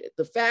assassinated.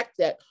 The fact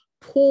that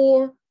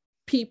poor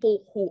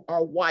people who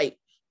are white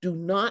do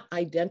not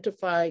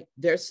identify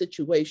their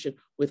situation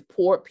with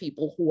poor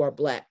people who are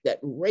Black,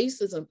 that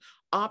racism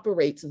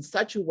operates in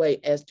such a way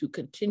as to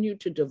continue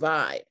to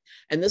divide.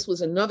 And this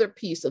was another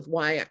piece of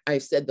why I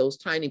said those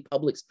tiny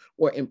publics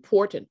were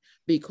important,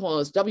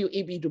 because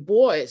W.E.B. Du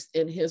Bois,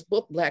 in his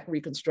book, Black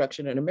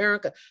Reconstruction in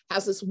America,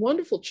 has this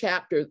wonderful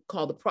chapter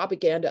called The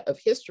Propaganda of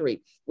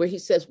History, where he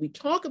says, we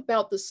talk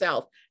about the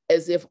South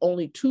as if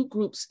only two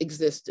groups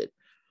existed,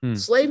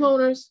 slave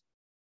owners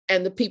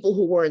and the people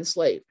who were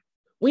enslaved.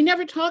 We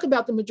never talk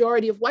about the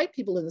majority of white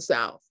people in the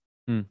South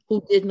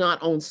who did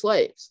not own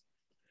slaves.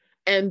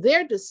 And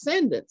their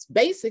descendants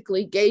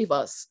basically gave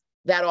us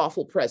that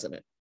awful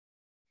president.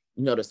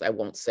 Notice I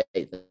won't say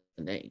the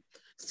name.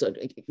 So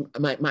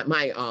my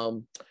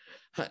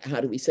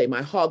how do we say,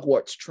 my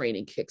Hogwarts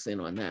training kicks in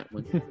on that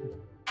one.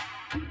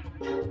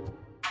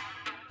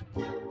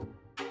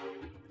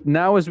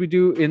 Now, as we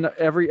do in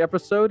every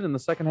episode in the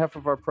second half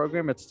of our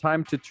program, it's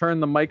time to turn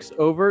the mics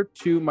over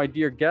to my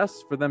dear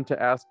guests for them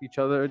to ask each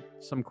other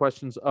some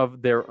questions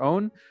of their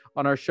own.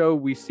 On our show,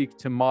 we seek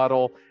to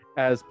model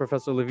as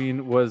Professor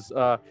Levine was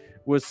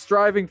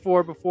striving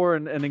for before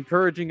and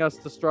encouraging us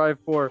to strive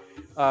for.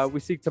 We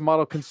seek to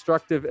model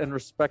constructive and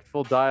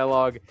respectful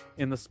dialogue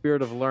in the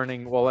spirit of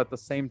learning, while at the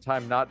same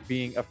time not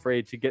being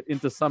afraid to get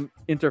into some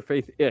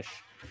interfaith-ish.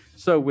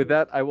 So with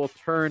that, I will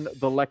turn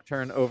the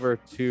lectern over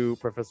to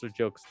Professor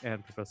Jokes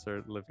and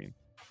Professor Levine.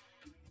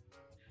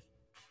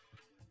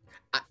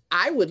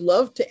 I would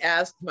love to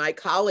ask my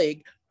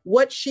colleague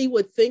what she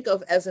would think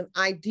of as an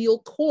ideal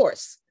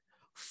course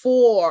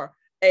for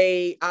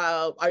an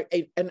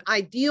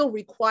ideal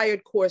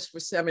required course for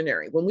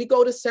seminary. When we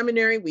go to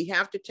seminary, we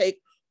have to take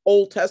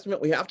Old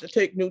Testament, we have to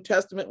take New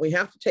Testament, we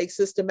have to take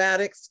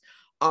systematics.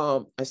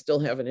 I still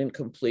have an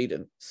incomplete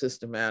in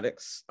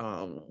systematics.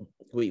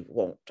 We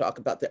won't talk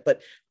about that,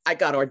 but I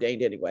got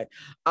ordained anyway.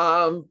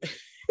 What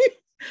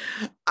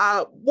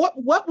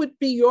would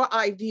be your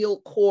ideal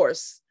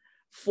course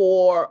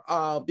for,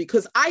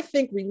 because I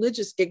think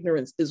religious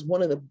ignorance is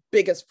one of the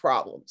biggest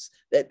problems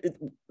that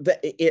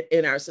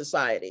in our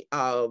society.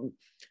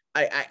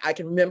 I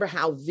can remember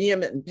how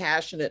vehement and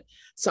passionate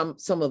some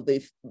of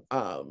the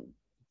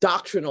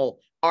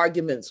doctrinal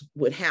arguments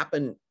would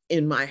happen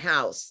in my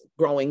house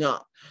growing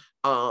up.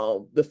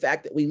 The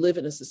fact that we live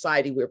in a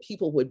society where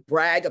people would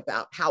brag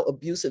about how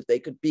abusive they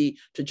could be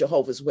to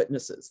Jehovah's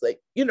Witnesses. Like,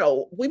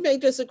 we may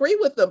disagree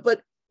with them,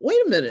 but wait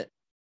a minute.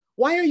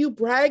 Why are you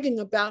bragging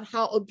about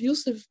how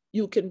abusive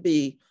you can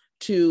be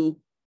to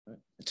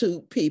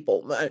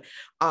people?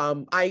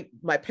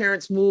 My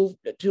parents moved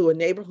to a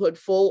neighborhood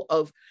full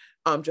of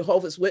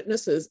Jehovah's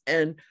Witnesses,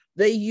 and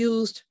they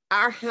used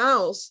our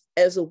house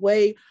as a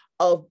way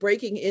of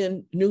breaking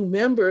in new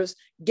members,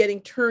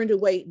 getting turned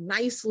away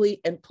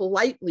nicely and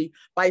politely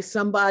by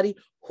somebody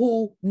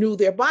who knew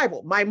their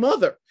Bible. My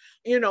mother,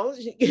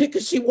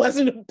 because she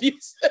wasn't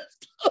abusive.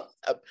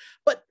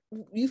 But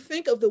you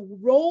think of the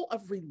role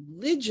of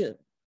religion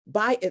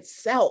by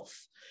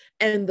itself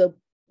and the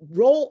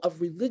role of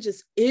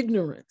religious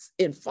ignorance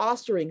in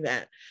fostering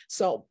that.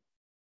 So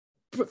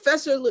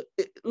Professor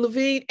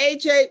Levine,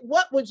 AJ,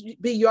 what would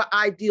be your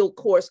ideal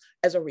course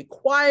as a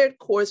required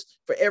course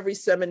for every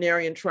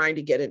seminarian trying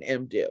to get an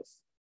MDiv?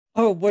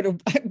 Oh,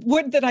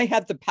 would that I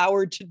had the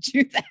power to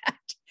do that.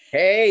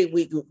 Hey,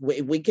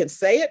 we can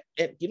say it,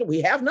 and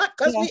we have not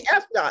because we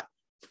have not.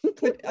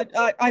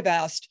 I've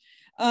asked.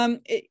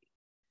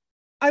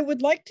 I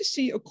would like to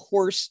see a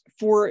course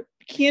for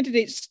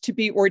candidates to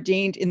be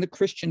ordained in the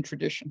Christian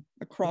tradition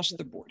across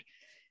the board.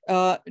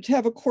 To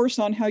have a course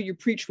on how you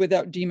preach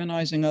without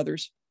demonizing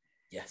others.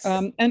 Yes.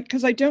 And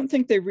because I don't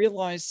think they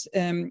realize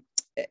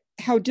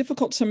how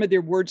difficult some of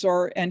their words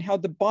are, and how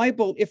the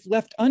Bible, if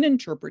left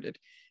uninterpreted,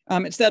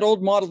 it's that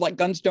old model, like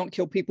guns don't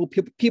kill people,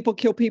 people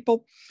kill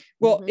people.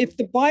 Well, if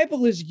the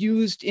Bible is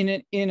used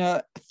in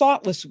a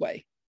thoughtless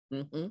way,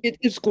 it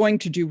is going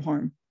to do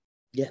harm.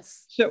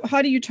 Yes. So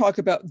how do you talk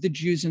about the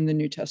Jews in the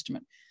New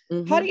Testament?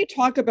 How do you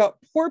talk about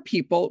poor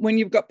people when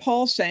you've got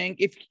Paul saying,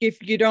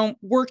 if you don't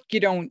work, you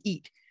don't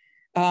eat?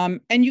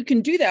 And you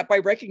can do that by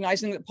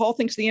recognizing that Paul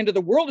thinks the end of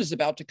the world is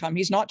about to come.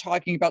 He's not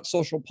talking about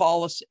social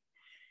policy.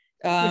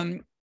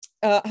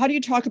 How do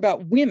you talk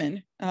about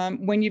women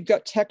when you've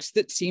got texts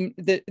that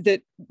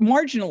that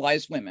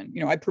marginalize women?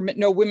 I permit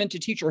no women to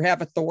teach or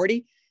have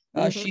authority.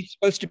 She's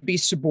supposed to be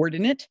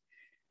subordinate.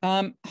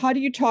 How do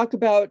you talk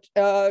about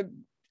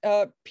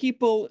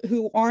people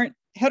who aren't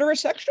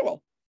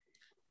heterosexual?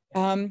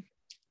 How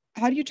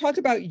do you talk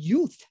about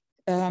youth?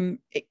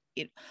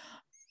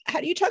 How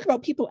do you talk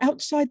about people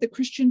outside the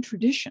Christian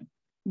tradition,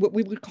 what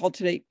we would call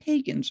today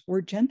pagans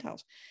or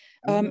Gentiles?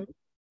 And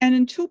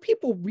until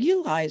people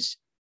realize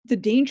the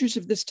dangers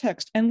of this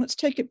text, and let's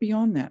take it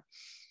beyond that,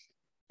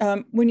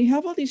 when you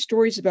have all these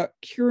stories about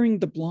curing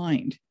the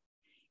blind,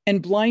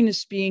 and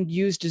blindness being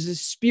used as a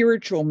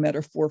spiritual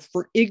metaphor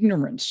for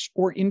ignorance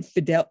or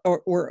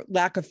or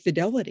lack of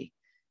fidelity,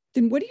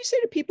 then what do you say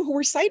to people who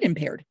are sight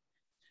impaired?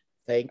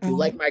 Thank you.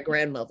 Like my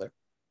grandmother.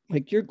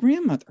 Like your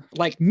grandmother,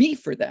 like me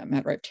for that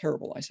matter.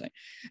 Terrible, I say.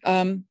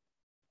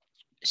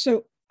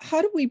 So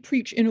how do we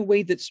preach in a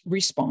way that's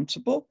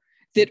responsible,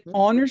 that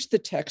honors the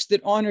text,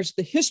 that honors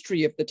the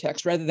history of the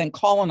text, rather than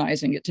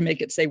colonizing it to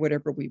make it say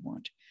whatever we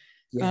want?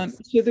 Yes.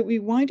 So that we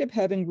wind up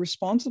having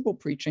responsible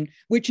preaching,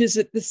 which is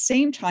at the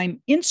same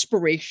time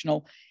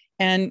inspirational.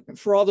 And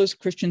for all those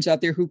Christians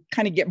out there who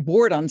kind of get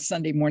bored on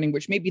Sunday morning,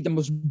 which may be the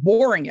most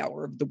boring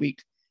hour of the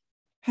week,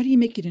 how do you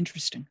make it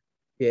interesting?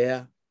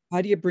 Yeah.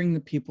 How do you bring the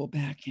people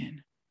back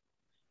in?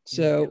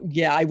 So,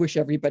 yeah, I wish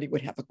everybody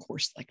would have a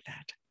course like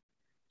that.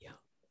 Yeah,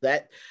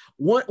 that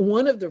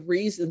one of the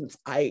reasons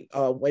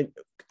when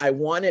I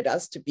wanted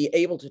us to be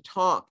able to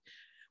talk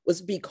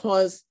was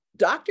because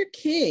Dr.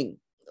 King,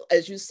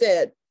 as you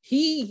said,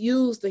 he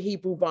used the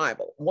Hebrew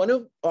Bible.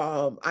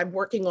 I'm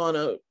working on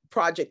a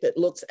project that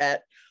looks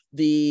at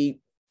the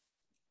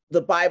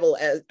Bible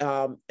as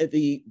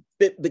the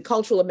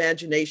cultural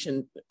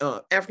imagination,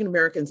 African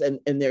Americans and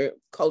their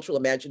cultural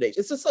imagination.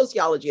 It's a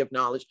sociology of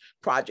knowledge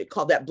project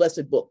called That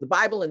Blessed Book, the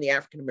Bible and the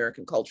African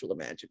American Cultural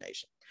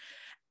Imagination.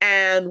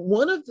 And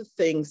one of the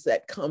things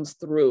that comes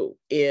through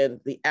in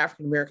the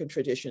African American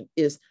tradition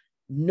is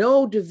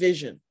no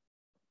division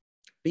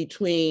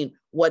between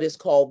what is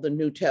called the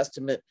New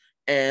Testament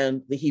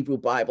and the Hebrew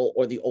Bible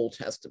or the Old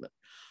Testament.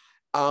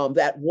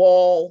 That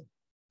wall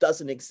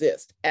doesn't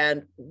exist.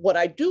 And what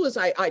I do is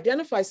I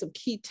identify some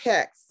key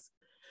texts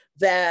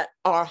that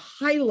are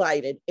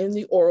highlighted in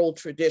the oral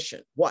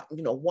tradition.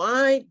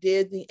 Why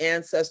did the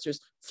ancestors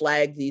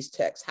flag these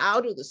texts?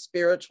 How do the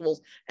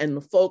spirituals and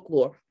the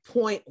folklore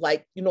point,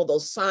 like,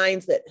 those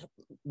signs that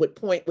would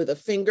point with a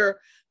finger?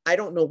 I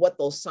don't know what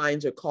those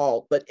signs are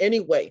called, but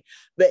anyway,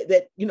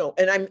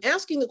 and I'm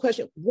asking the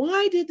question,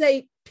 why did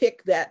they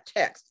pick that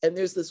text? And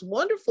there's this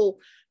wonderful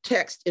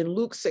text in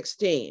Luke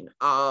 16,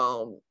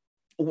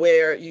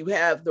 where you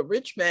have the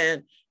rich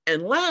man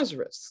and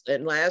Lazarus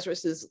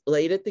is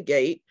laid at the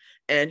gate,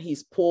 and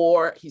he's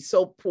poor. He's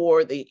so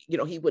poor that,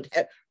 he would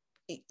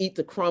eat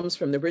the crumbs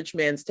from the rich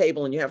man's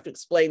table. And you have to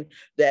explain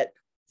that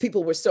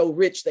people were so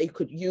rich, they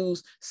could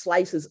use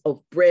slices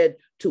of bread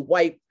to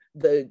wipe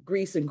the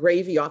grease and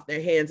gravy off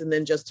their hands and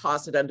then just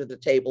toss it under the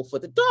table for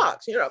the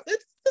dogs.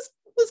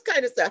 This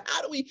kind of stuff.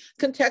 How do we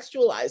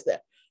contextualize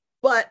that?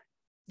 But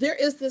there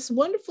is this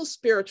wonderful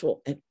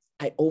spiritual, and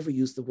I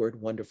overuse the word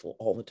wonderful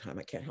all the time.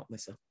 I can't help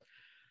myself.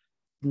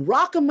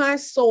 Rock of my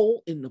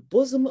soul in the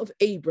bosom of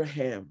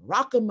Abraham.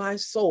 Rock of my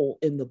soul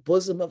in the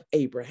bosom of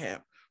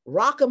Abraham.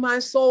 Rock of my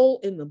soul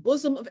in the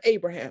bosom of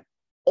Abraham.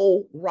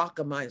 Oh, rock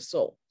of my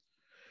soul.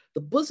 The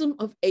bosom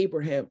of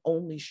Abraham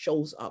only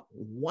shows up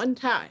one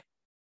time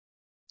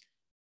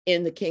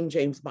in the King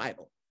James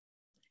Bible.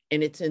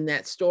 And it's in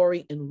that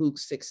story in Luke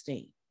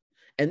 16.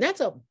 And that's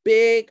a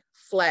big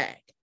flag.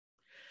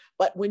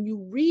 But when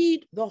you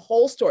read the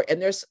whole story,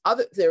 and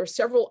there are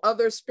several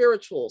other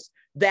spirituals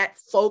that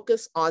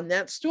focus on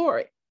that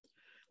story.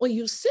 When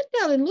you sit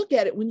down and look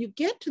at it, when you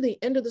get to the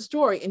end of the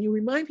story and you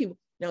remind people,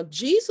 now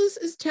Jesus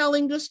is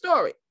telling the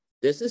story.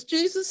 This is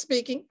Jesus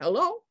speaking.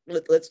 Hello,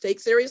 let's take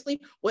seriously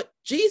what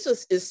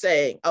Jesus is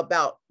saying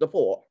about the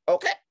poor,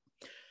 okay?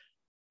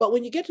 But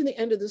when you get to the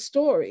end of the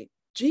story,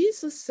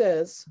 Jesus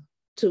says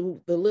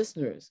to the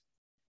listeners,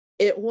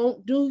 it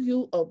won't do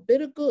you a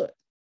bit of good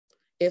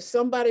if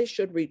somebody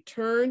should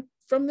return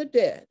from the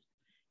dead,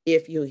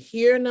 if you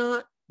hear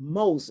not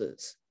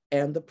Moses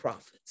and the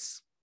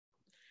prophets.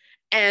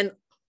 And,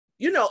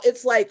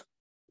 it's like,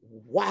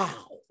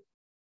 wow,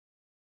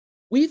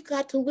 we've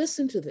got to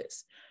listen to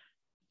this.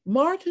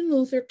 Martin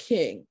Luther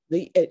King,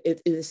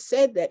 it is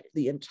said that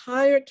the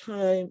entire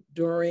time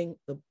during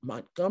the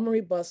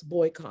Montgomery bus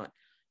boycott,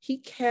 he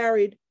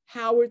carried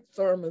Howard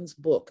Thurman's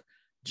book,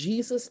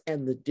 Jesus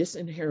and the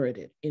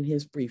Disinherited, in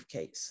his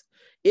briefcase.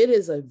 It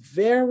is a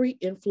very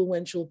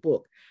influential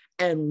book.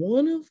 And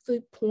one of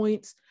the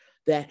points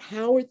that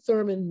Howard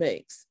Thurman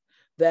makes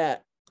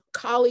that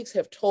colleagues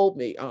have told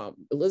me,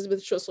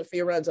 Elizabeth Schussler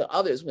Fiorenza,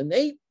 others, when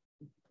they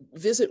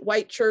visit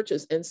white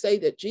churches and say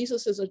that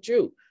Jesus is a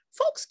Jew,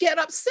 folks get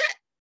upset.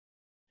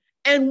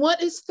 And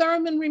what is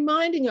Thurman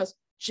reminding us?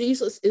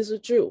 Jesus is a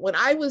Jew. When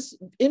I was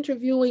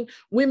interviewing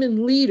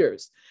women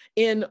leaders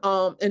in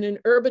an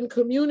urban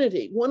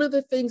community, one of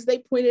the things they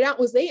pointed out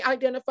was they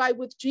identified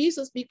with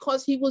Jesus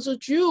because he was a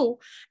Jew,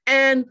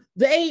 and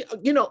they,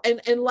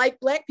 and like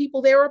Black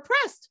people, they were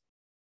oppressed.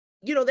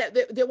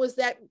 That there was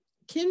that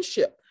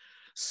kinship.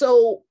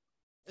 So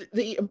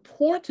the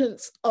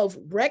importance of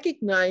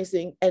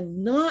recognizing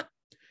and not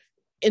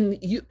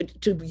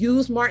to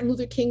use Martin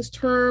Luther King's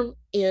term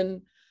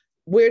in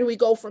Where Do We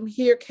Go From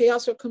Here,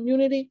 Chaos or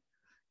Community,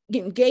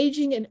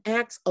 engaging in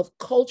acts of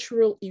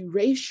cultural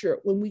erasure.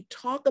 When we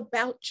talk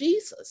about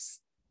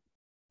Jesus,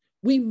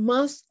 we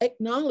must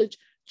acknowledge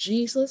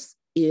Jesus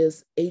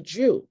is a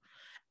Jew.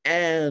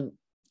 And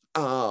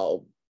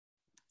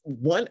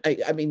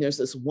there's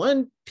this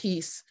one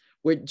piece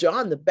where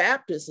John the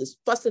Baptist is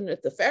fussing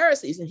at the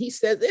Pharisees, and he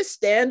says, there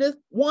standeth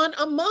one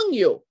among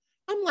you.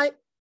 I'm like,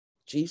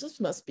 Jesus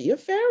must be a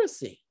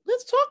Pharisee.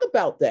 Let's talk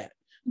about that.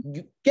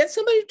 You get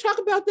somebody to talk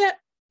about that.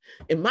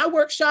 In my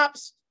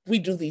workshops, we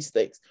do these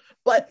things.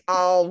 But,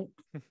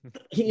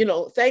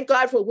 thank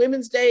God for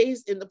Women's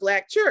Days in the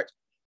Black church.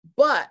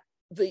 But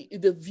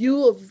the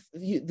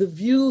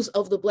views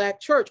of the Black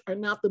church are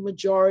not the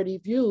majority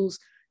views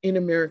in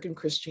American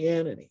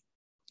Christianity.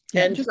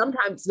 Yeah, and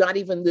sometimes not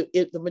even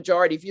the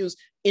majority views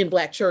in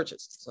Black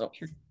churches. So,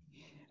 sure.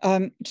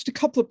 Just a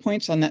couple of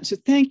points on that. So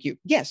thank you.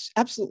 Yes,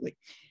 absolutely.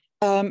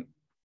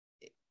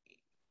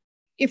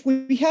 If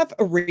we have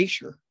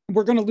erasure,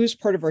 we're going to lose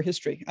part of our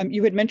history.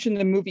 You had mentioned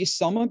the movie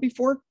Selma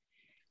before.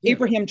 Yeah.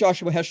 Abraham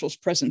Joshua Heschel's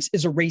presence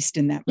is erased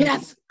in that movie.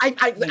 Yes, I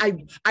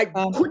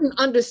couldn't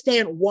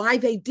understand why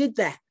they did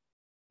that.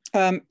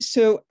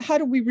 So how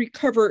do we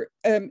recover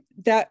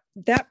that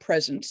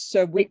presence?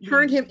 So we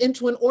turned him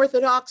into an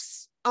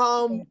Orthodox,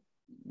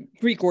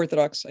 Greek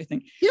Orthodox, I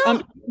think.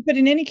 Yeah. But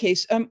in any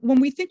case, when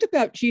we think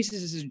about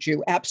Jesus as a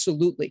Jew,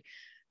 absolutely.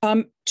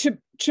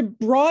 To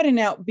broaden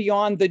out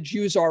beyond the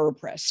Jews are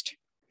oppressed,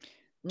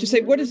 to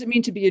say, what does it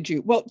mean to be a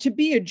Jew? Well, to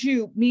be a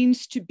Jew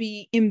means to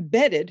be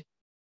embedded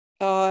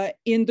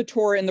in the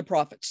Torah and the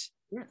prophets.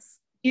 Yes.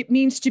 It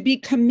means to be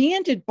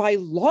commanded by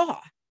law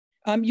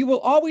You will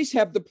always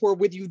have the poor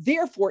with you.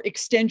 Therefore,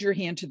 extend your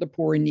hand to the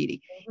poor and needy.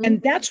 Mm-hmm.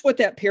 And that's what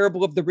that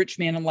parable of the rich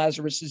man and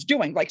Lazarus is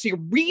doing. Like, so you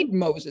read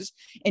Moses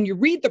and you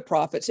read the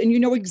prophets and you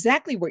know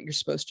exactly what you're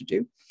supposed to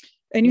do.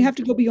 And you have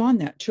to go beyond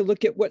that to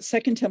look at what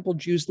Second Temple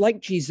Jews like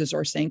Jesus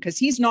are saying, because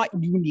he's not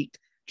unique.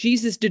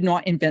 Jesus did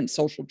not invent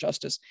social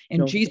justice,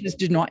 and Jesus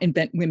did not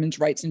invent women's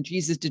rights, and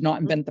Jesus did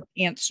not invent the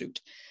pantsuit.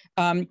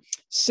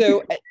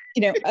 So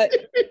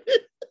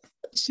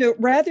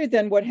rather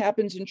than what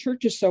happens in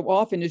churches so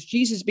often is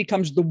Jesus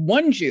becomes the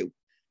one Jew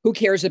who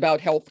cares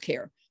about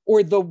healthcare,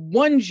 or the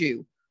one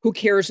Jew who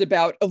cares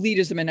about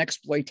elitism and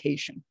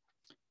exploitation,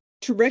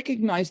 to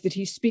recognize that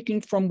he's speaking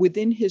from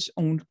within his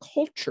own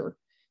culture,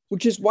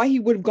 which is why he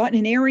would have gotten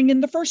an airing in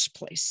the first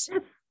place,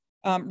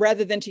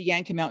 rather than to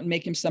yank him out and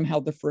make him somehow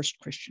the first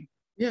Christian.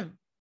 Yeah.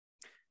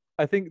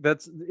 I think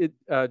that's it.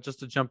 Just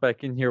to jump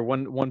back in here,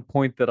 one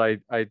point that I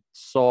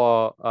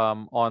saw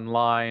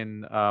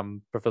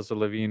online, Professor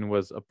Levine,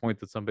 was a point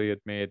that somebody had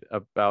made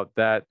about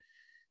that,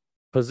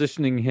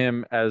 positioning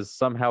him as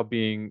somehow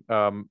being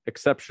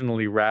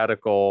exceptionally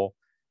radical,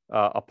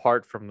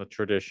 apart from the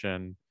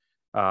tradition.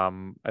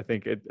 I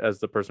think it, as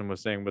the person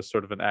was saying, was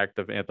sort of an act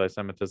of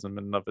anti-Semitism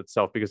in and of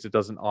itself, because it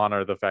doesn't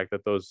honor the fact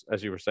that those,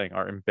 as you were saying,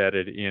 are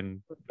embedded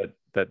in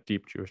that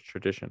deep Jewish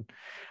tradition.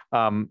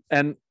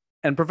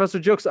 And Professor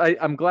Jokes,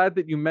 I'm glad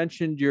that you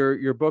mentioned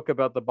your book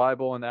about the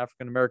Bible and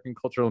African American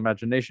cultural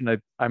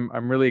imagination.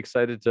 I'm really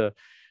excited to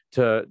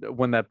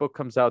when that book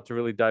comes out, to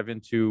really dive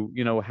into,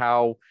 you know,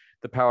 how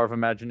the power of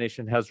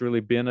imagination has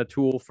really been a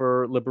tool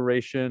for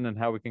liberation, and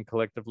how we can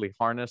collectively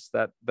harness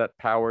that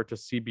power to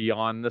see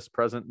beyond this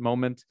present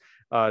moment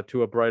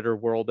to a brighter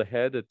world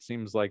ahead. It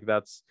seems like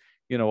that's,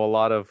 you know, a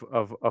lot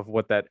of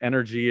what that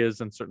energy is,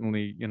 and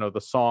certainly, you know,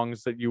 the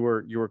songs that you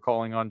were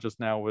calling on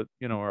just now, with,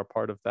 you know, are a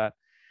part of that.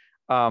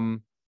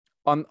 On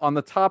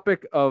the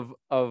topic of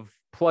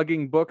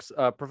plugging books,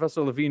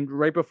 Professor Levine,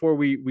 right before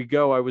we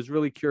go, I was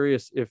really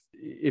curious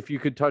if you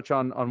could touch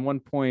on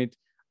one point.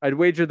 I'd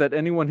wager that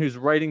anyone who's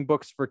writing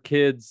books for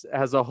kids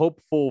has a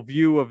hopeful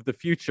view of the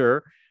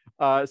future.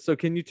 So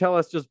can you tell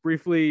us just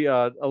briefly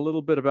a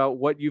little bit about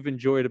what you've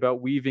enjoyed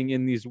about weaving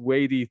in these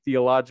weighty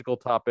theological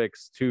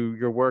topics to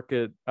your work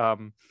at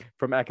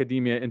from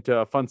academia into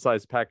a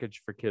fun-sized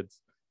package for kids?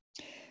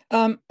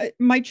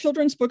 My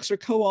children's books are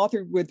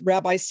co-authored with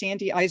Rabbi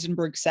Sandy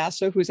Eisenberg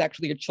Sasso, who's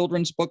actually a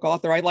children's book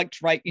author. I like to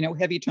write, you know,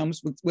 heavy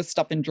tomes with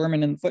stuff in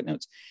German in the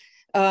footnotes.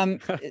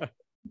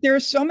 There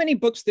are so many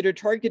books that are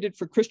targeted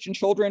for Christian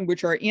children,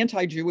 which are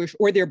anti-Jewish,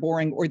 or they're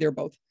boring, or they're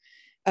both.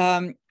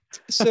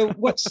 So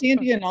what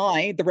Sandy and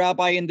I, the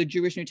rabbi and the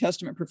Jewish New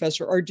Testament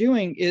professor, are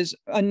doing is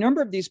a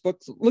number of these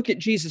books look at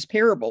Jesus'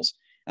 parables.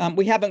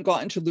 We haven't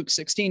gotten to Luke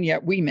 16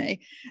 yet. We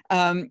may.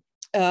 And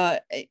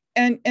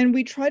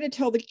we try to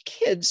tell the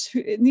kids,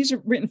 and these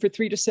are written for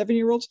 3 to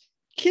 7-year-olds,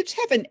 kids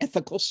have an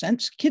ethical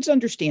sense. Kids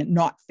understand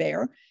not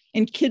fair,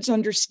 and kids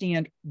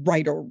understand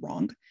right or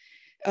wrong.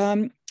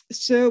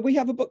 So we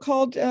have a book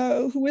called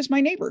Who is My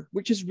Neighbor,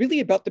 which is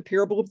really about the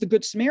parable of the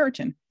Good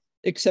Samaritan,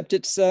 except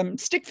it's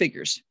stick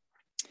figures.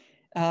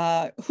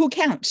 Who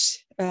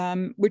Counts,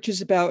 which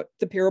is about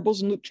the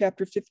parables in Luke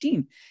chapter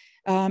 15.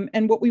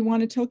 And what we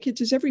want to tell kids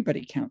is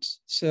everybody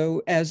counts.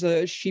 So as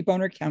a sheep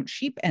owner counts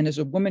sheep, and as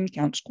a woman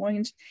counts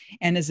coins,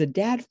 and as a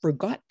dad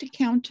forgot to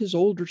count his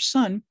older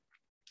son,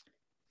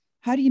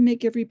 how do you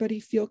make everybody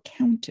feel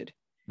counted?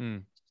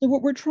 So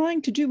what we're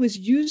trying to do is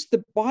use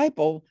the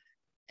Bible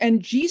and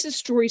Jesus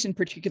stories in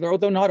particular,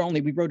 although not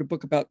only, we wrote a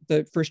book about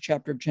the first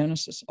chapter of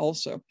Genesis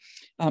also,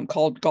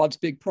 called God's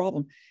Big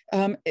Problem.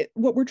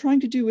 What we're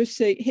trying to do is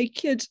say, hey,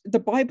 kids, the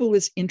Bible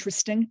is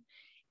interesting,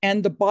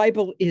 and the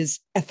Bible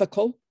is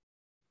ethical.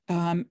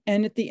 And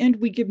at the end,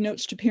 we give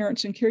notes to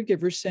parents and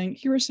caregivers saying,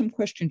 here are some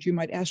questions you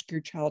might ask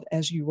your child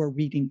as you are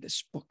reading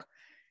this book,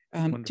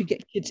 to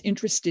get kids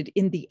interested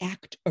in the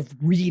act of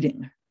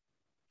reading.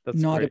 That's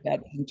not great. A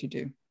bad thing to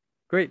do.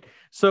 Great.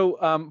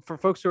 So for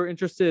folks who are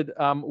interested,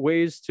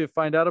 ways to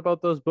find out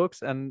about those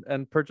books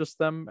and purchase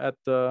them at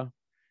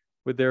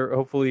with their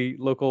hopefully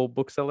local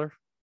bookseller.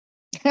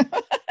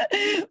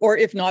 Or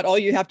if not, all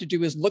you have to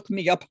do is look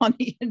me up on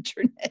the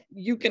internet.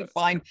 You can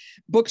find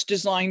books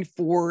designed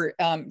for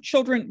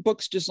children,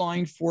 books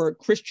designed for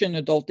Christian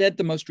adult ed.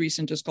 The most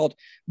recent is called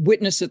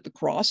Witness at the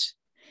Cross.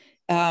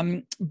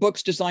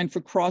 Books designed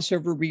for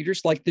crossover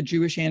readers like the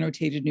Jewish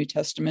Annotated New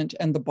Testament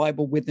and the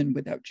Bible with and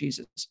Without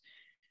Jesus.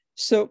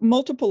 So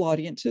multiple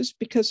audiences,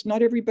 because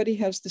not everybody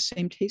has the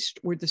same taste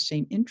or the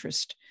same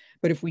interest.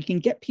 But if we can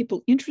get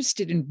people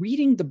interested in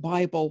reading the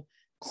Bible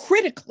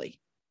critically,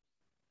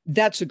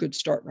 that's a good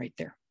start right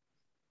there.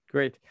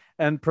 Great.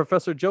 And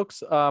Professor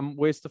Jokes,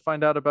 ways to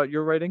find out about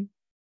your writing?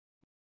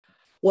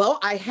 Well,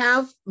 I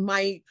have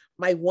my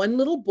one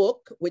little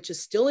book, which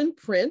is still in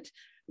print,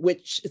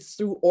 which is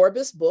through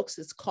Orbis Books.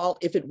 It's called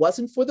If It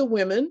Wasn't for the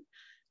Women.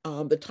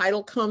 The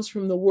title comes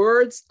from the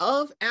words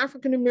of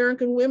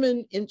African-American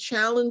women in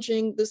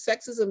challenging the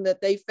sexism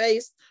that they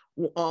faced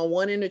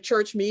one in a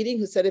church meeting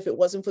who said if it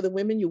wasn't for the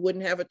women, you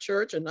wouldn't have a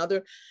church.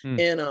 Another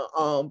in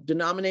a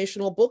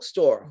denominational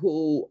bookstore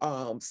who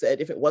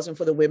said if it wasn't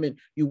for the women,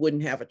 you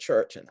wouldn't have a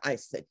church. And I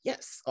said,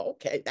 yes,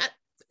 okay,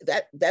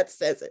 that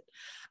says it.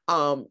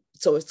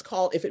 So it's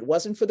called If It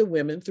Wasn't for the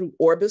Women through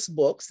Orbis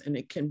Books, and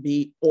it can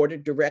be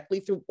ordered directly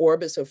through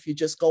Orbis. So if you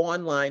just go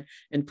online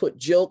and put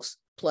Jilks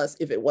plus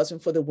If It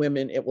Wasn't for the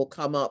Women, it will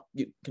come up.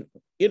 You can,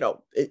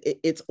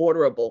 it's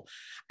orderable.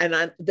 And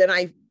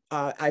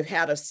I've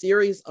had a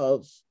series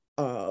of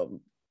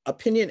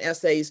opinion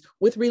essays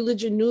with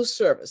Religion News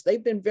Service.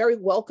 They've been very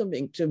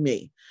welcoming to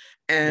me.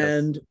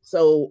 And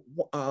so,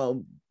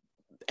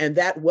 and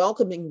that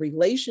welcoming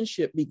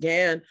relationship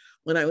began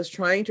when I was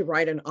trying to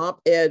write an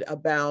op-ed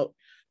about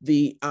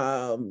the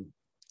Red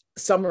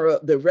Summer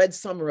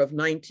of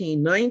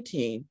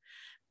 1919.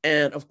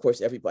 And of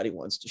course, everybody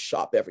wants to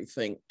shop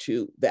everything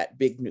to that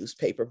big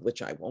newspaper,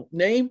 which I won't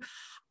name.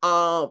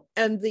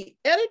 And the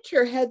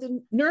editor had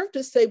the nerve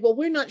to say, well,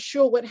 we're not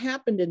sure what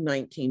happened in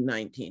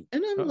 1919.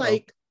 And I'm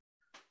like,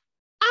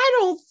 I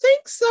don't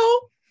think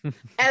so.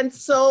 And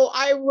so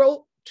I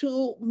wrote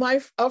to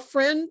a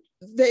friend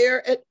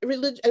there at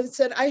Religion and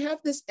said, I have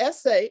this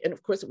essay. And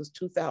of course, it was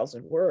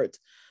 2,000 words.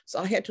 So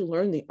I had to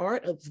learn the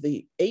art of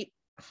the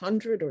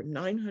 800 or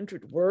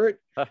 900 word.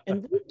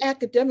 And we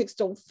academics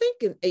don't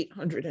think in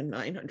 800 and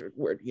 900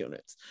 word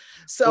units.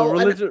 So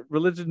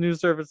Religion News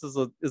Service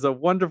is a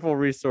wonderful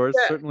resource.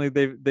 Yeah. Certainly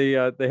they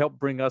help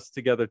bring us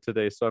together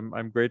today. So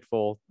I'm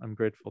grateful. I'm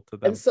grateful to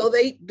them. And so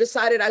they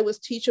decided I was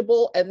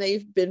teachable, and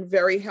they've been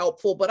very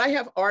helpful. But I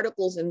have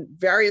articles in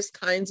various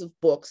kinds of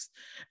books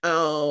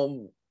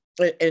and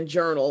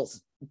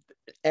journals.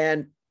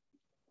 And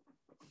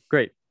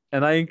great.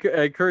 And I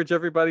encourage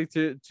everybody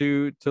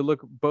to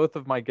look both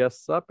of my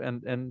guests up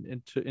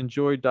and to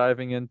enjoy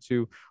diving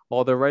into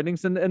all their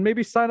writings and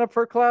maybe sign up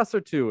for a class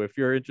or two if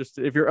you're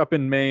interested, if you're up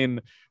in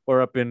Maine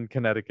or up in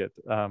Connecticut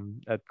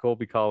at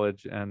Colby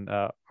College and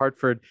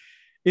Hartford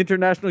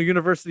International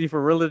University for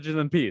Religion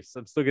and Peace.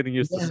 I'm still getting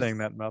used to saying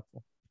that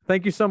mouthful.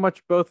 Thank you so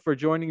much both for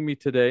joining me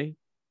today.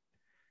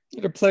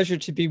 It's a pleasure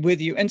to be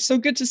with you, and so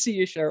good to see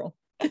you, Cheryl.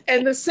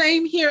 And the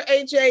same here,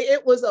 AJ.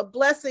 It was a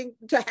blessing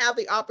to have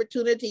the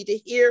opportunity to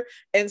hear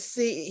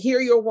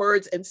your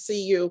words and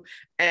see you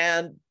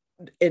and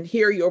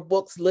hear your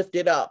books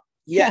lifted up.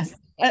 Yes.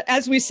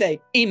 As we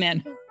say,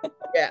 amen.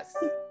 Yes.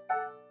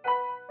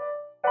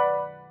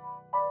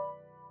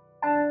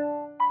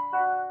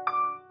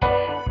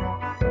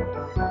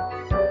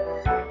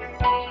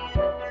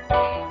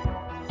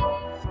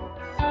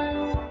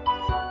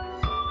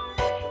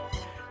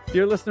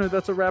 Dear listener,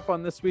 that's a wrap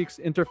on this week's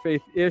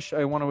Interfaith-ish.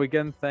 I want to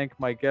again thank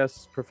my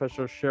guests,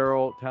 Professor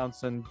Cheryl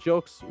Townsend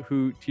Jilks,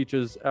 who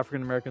teaches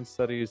African American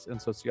Studies and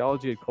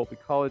Sociology at Colby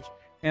College,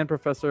 and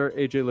Professor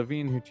A.J.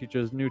 Levine, who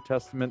teaches New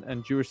Testament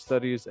and Jewish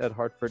Studies at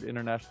Hartford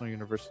International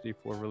University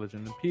for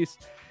Religion and Peace.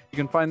 You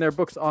can find their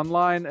books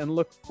online and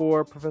look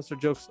for Professor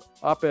Jilks'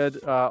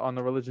 op-ed on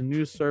the Religion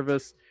News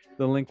Service.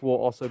 The link will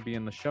also be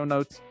in the show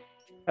notes.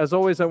 As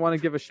always, I want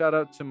to give a shout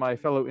out to my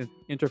fellow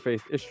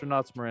Interfaith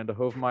Istronauts, Miranda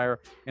Hovmeyer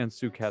and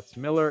Sue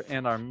Katz-Miller,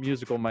 and our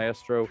musical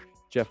maestro,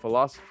 Jeff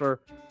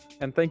Philosopher.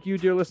 And thank you,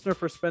 dear listener,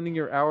 for spending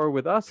your hour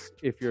with us.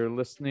 If you're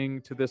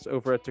listening to this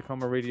over at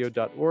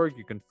TacomaRadio.org,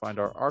 you can find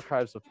our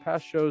archives of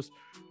past shows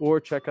or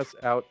check us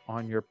out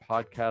on your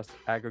podcast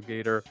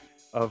aggregator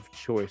of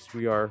choice.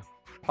 We are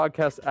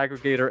podcast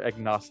aggregator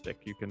agnostic.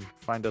 You can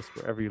find us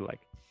wherever you like.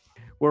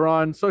 We're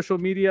on social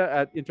media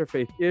at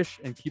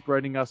Interfaith-ish, and keep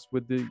writing us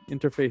with the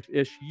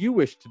Interfaith-ish you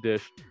wish to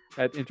dish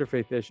at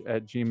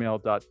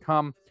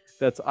interfaithish@gmail.com.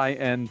 That's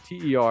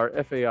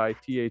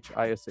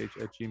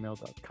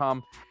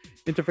interfaithish@gmail.com.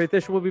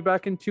 Interfaith-ish will be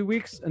back in 2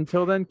 weeks.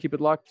 Until then, keep it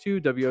locked to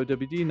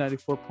WOWD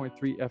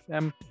 94.3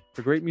 FM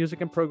for great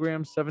music and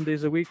programs 7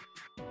 days a week,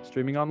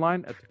 streaming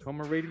online at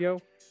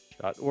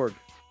TacomaRadio.org.